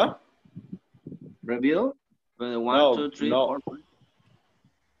 Like what? Review. One, No, two, three, no. four,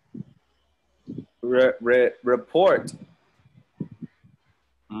 five. Report.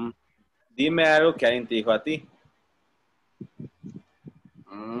 Mm. Dime algo que alguien te dijo a ti.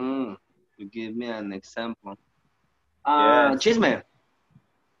 To give me an example. Yes. Chisme.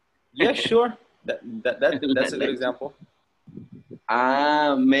 Yeah, sure. That's a good example.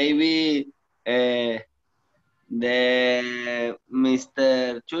 Maybe the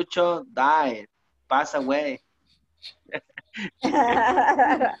Mr. Chucho died, passed away.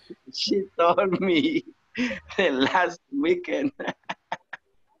 She told me the last weekend.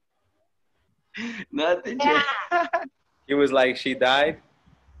 Nothing. Yeah, He was like, she died.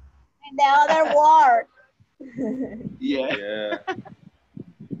 in the other word. Yeah. Yeah.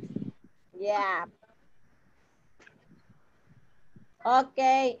 Yeah.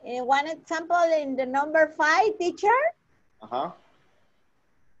 Okay. One example in the number 5, teacher. Uh-huh.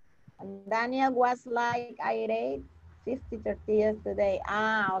 Daniel was like, I ate 50 tortillas today.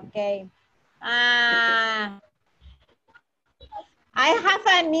 Okay. I have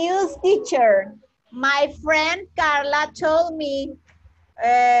a news, teacher. My friend Carla told me,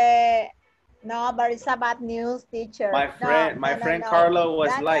 no, but it's a bad news, teacher. My friend Carlo was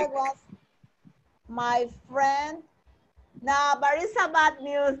Daniel like, was my friend. No, but it's a bad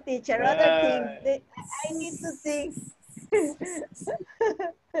news, teacher. Other things. I need to think.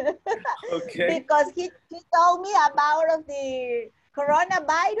 okay. Because he told me about of the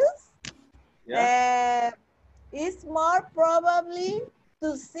coronavirus. Yeah. It's more probably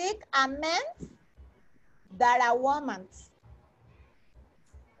to seek amends than a woman's.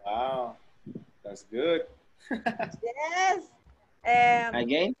 Wow, that's good. Yes.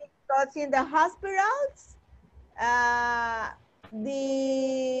 Again? Because in the hospitals,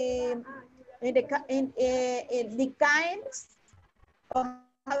 the in the kinds, or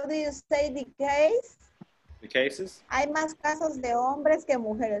how do you say the case? The cases? Hay más casos de hombres que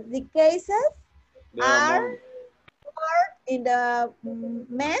mujeres. The cases There are are more. more in the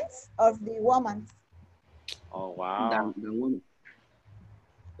men's of the women's. Oh, wow. The woman.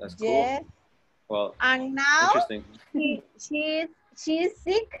 That's cool. Yes. Well, And now interesting. she's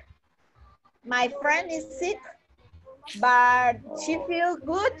sick. My friend is sick, but she feels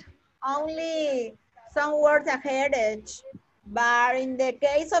good. Only some words a headache. But in the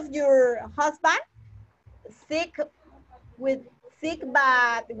case of your husband, sick but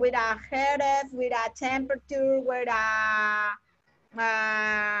with a headache, with a temperature, with a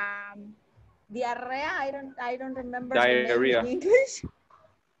diarrhea. I don't remember the name Diarrhea. in English.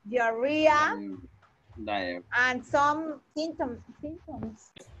 Diarrhea Diarrhea. and some symptoms.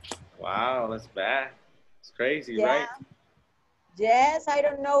 Wow, that's bad. It's crazy, Yeah. right? Yes, I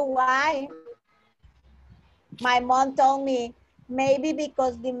don't know why. My mom told me maybe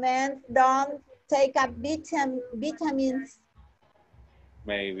because the men don't take a vitamins.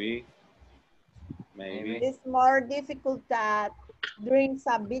 Maybe. Maybe. It's more difficult to drink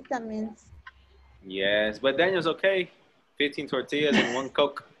some vitamins. Yes, but Daniel's okay. 15 tortillas and one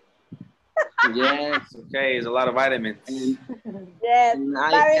Coke. Yes. It's okay. It's a lot of vitamins. Yes, And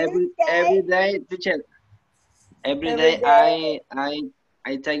but in every this case, day, teacher, every every day day.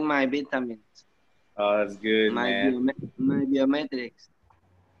 I take my vitamins, Oh, that's good, my man. my biometrics.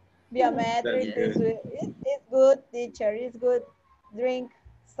 Biometric That's is good. it's good, teacher. It's good. Drink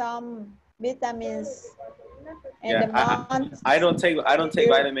some vitamins in Yeah, the month. I don't take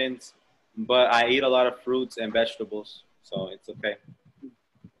vitamins, but I eat a lot of fruits and vegetables, so it's okay.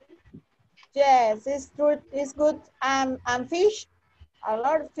 Yes, it's true. It's good. And fish, a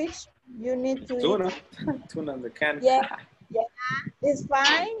lot of fish you need to eat. Tuna, tuna in the can. Yeah, yeah, it's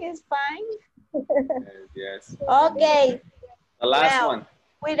fine. It's fine. Yes. Okay. The last Well, one.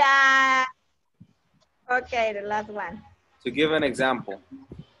 with okay, the last one. To give an example.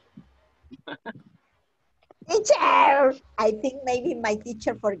 Teacher, I think maybe my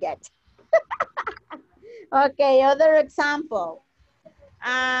teacher forget. Okay, other example.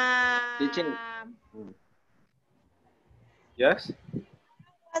 Teacher, Yes.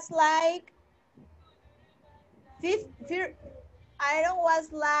 Was like I don't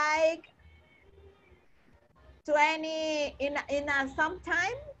was like 20 in a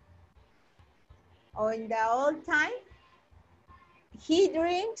sometime or in the old time. He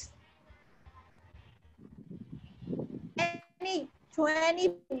drinks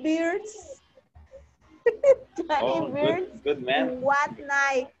 20 beers. 20 Oh, beers good man. in one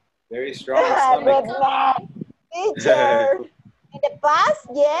night. Very strong stomach. Good man. Teacher. In the past,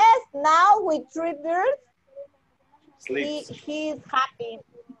 yes. Now with 3 beers, Sleeps. he's happy.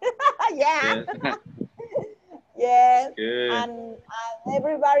 Yeah. Yes. Yes. Good. And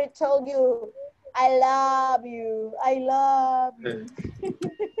everybody told you, I love you. I love you.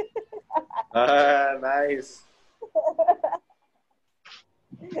 Ah, nice.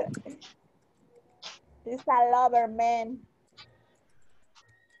 He's a lover man.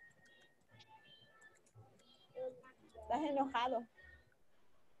 ¿Estás enojado?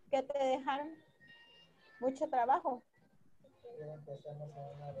 ¿Qué te dejaron? Mucho trabajo.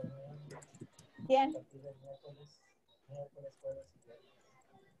 ¿Quién?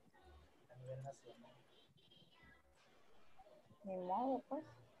 Ni modo, pues.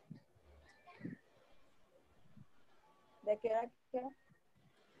 ¿De qué hora? ¿Qué hora?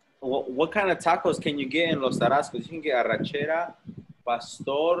 What kind of tacos can you get in Los Tarascos? You can get arrachera,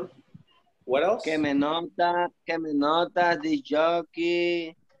 pastor. What else? que me notas, disc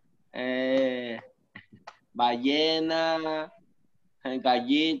jockey, ballena,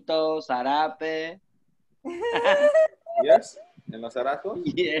 gallito, zarape. Yes, in Los Tarascos.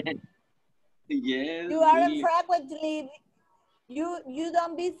 Yes, yes. You aren't frequently. You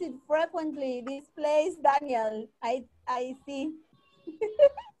don't visit frequently this place, Daniel. I see.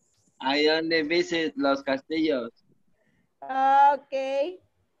 I only visit Los Castillos. Okay.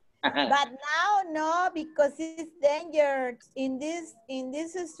 But now no, because it's dangerous. In this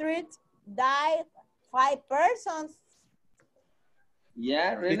street died 5 persons.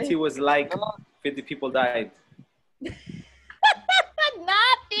 Yeah, really? It was like No. 50 people died. Not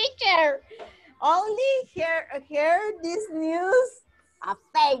teacher. Only hear this news, a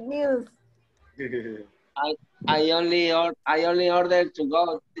fake news. I only ordered to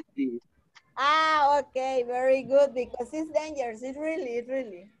go. Ah, okay, very good, because it's dangerous. It's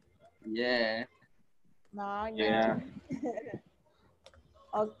really. Yeah. No, Yeah. no.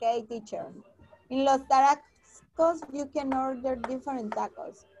 Okay, teacher. In los tacos, you can order different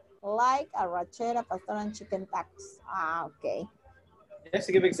tacos, like arrachera, pastor, and chicken tacos. Ah, okay. Just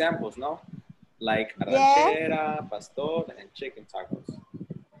to give examples, no? Like Yes, arrachera, pastor, and chicken tacos.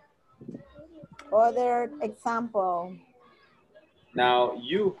 other example. Now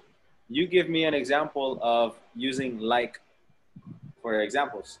you give me an example of using like for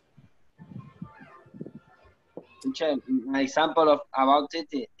examples. Teacher, my example of about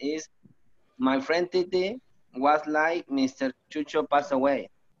Titi is my friend Titi was like Mr. Chucho passed away.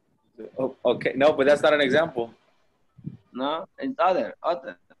 Oh, okay, no, but that's not an example. No, it's other.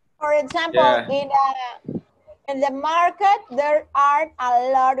 For example, Yeah. in the market, there are a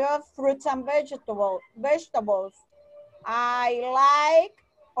lot of fruits and vegetables. I like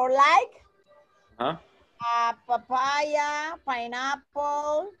Huh? papaya,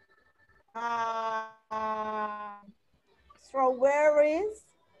 pineapple, uh, strawberries,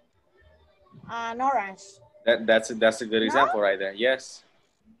 and orange. That's a good No? example right there. Yes.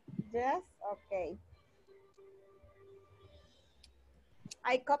 Yes? Okay.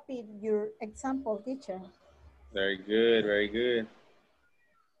 I copied your example, teacher. Very good. Very good.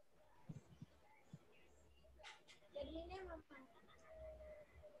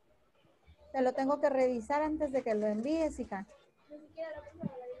 Te lo tengo que revisar antes de que lo envíes, hija.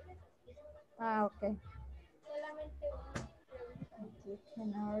 Ah, ok. You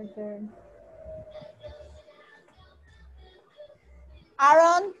can order.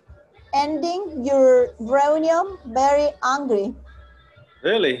 Aaron, ending your reunion very angry.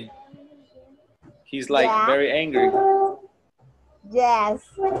 Really? He's like Yeah. very angry. Yes.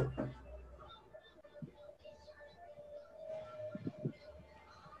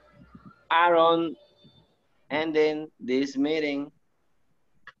 Aaron ending this meeting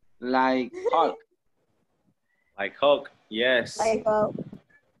like Hulk. Like Hulk. Yes. Like,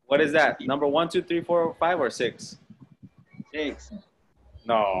 What is that? Number 1, 2, 3, 4, 5, or 6? 6.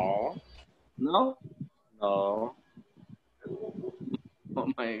 No. No? No. Oh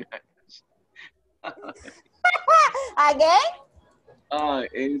my gosh. again? Oh,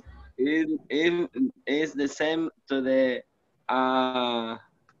 it's the same to the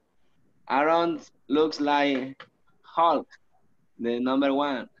Aaron looks like Hulk, the number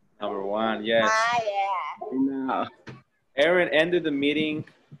 1. Number 1. Yes. Ah, yeah. No. Aaron ended the meeting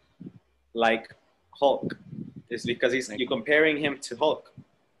like Hulk. It's because you're comparing him to Hulk.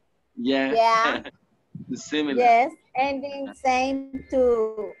 Yeah. Yeah. Similar. Yes. Ending same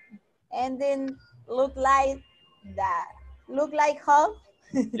to ending look like that. Look like Hulk.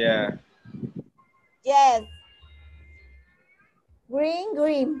 Yeah. Yes.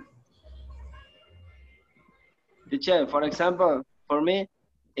 Green. Teacher, for example, for me,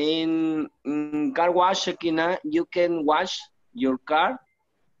 in car wash, Shekina, you can wash your car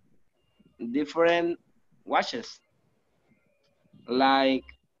different washes, like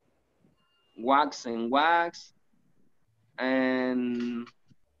wax and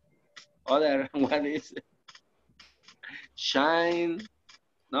other, what is it? Shine,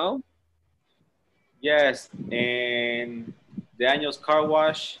 no? Yes. And Daniel's car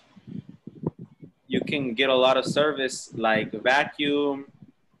wash, you can get a lot of service like vacuum,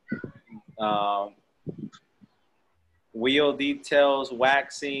 um, wheel details,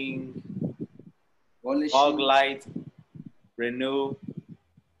 waxing, fog Polishing. light, renew.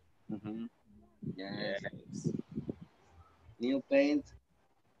 Mm-hmm. Yes. Yes. New paint.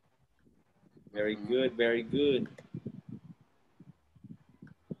 Very good. Very good.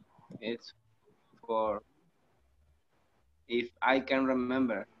 It's for, if I can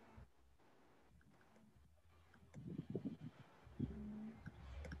remember.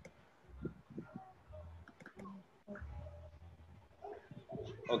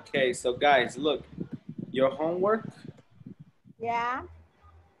 Okay, so guys, look, your homework Yeah.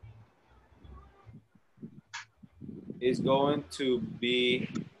 is going to be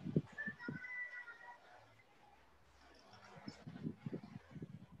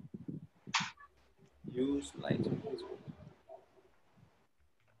use light.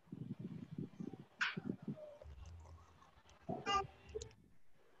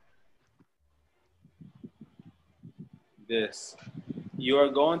 This. You are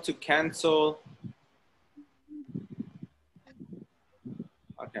going to cancel.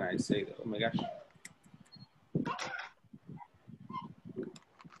 How can I say that? Oh my gosh.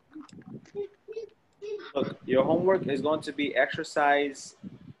 Look, your homework is going to be exercise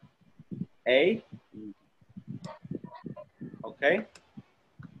A. Okay?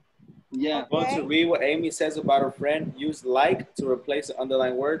 Yeah. Going to read what Amy says about her friend. Use like to replace the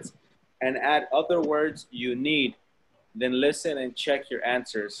underlined words and add other words you need. Then listen and check your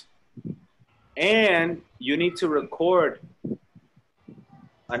answers. And you need to record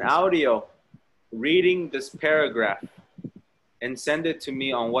an audio reading this paragraph and send it to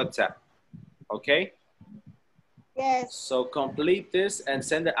me on WhatsApp. Okay? Yes. So complete this and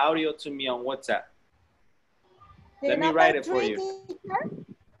send the audio to me on WhatsApp. The Let me write it for number 3, you. teacher?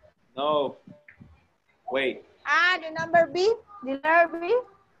 No. Wait. The number B? The letter B?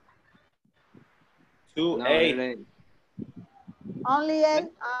 2A. Only A? Okay.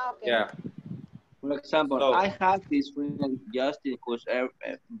 Okay. Yeah. For example, So, I have this friend, Justin, who's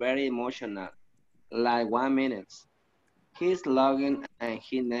very emotional, like 1 minute. He's logging and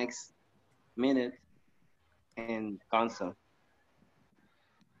he next minute and cancel.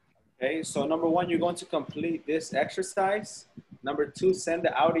 okay, so number 1, you're going to complete this exercise. Number 2, send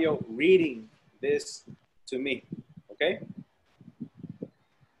the audio reading this to me. Okay?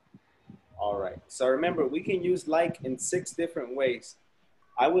 All right. So remember, we can use like in 6 different ways.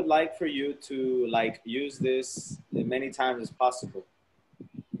 I would like for you to use this as many times as possible.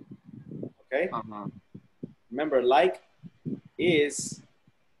 Okay? Remember, like is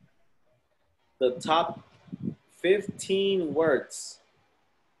the top 15 words.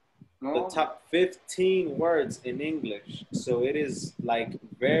 The top 15 words in English. So it is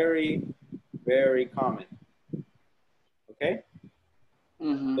very, very common. Okay?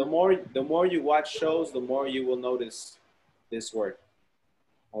 The more you watch shows, the more you will notice this word.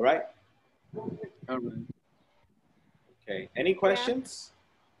 All right? All right. Okay. Any questions?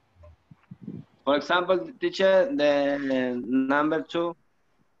 For example, teacher, the number 2,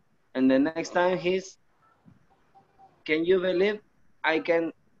 and the next time he's, can you believe I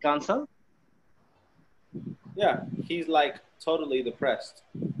can cancel? Yeah, he's totally depressed.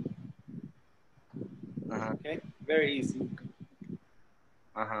 Okay, very easy.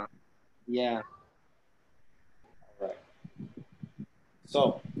 Yeah. All right.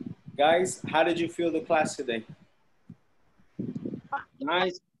 So, guys, how did you feel the class today?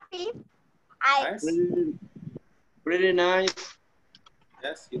 Nice. Nice? Pretty nice.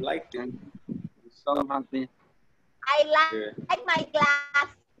 Yes, you liked it. I'm so happy. I like my class.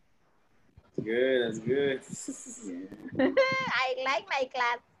 Good, that's good. I like my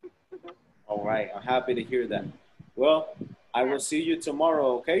class. All right, I'm happy to hear that. Well, I will see you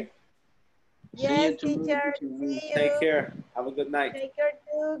tomorrow, okay? Yes, teacher. See you. Take care. Have a good night. Take care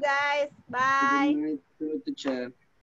too, guys. Bye. Good night, teacher.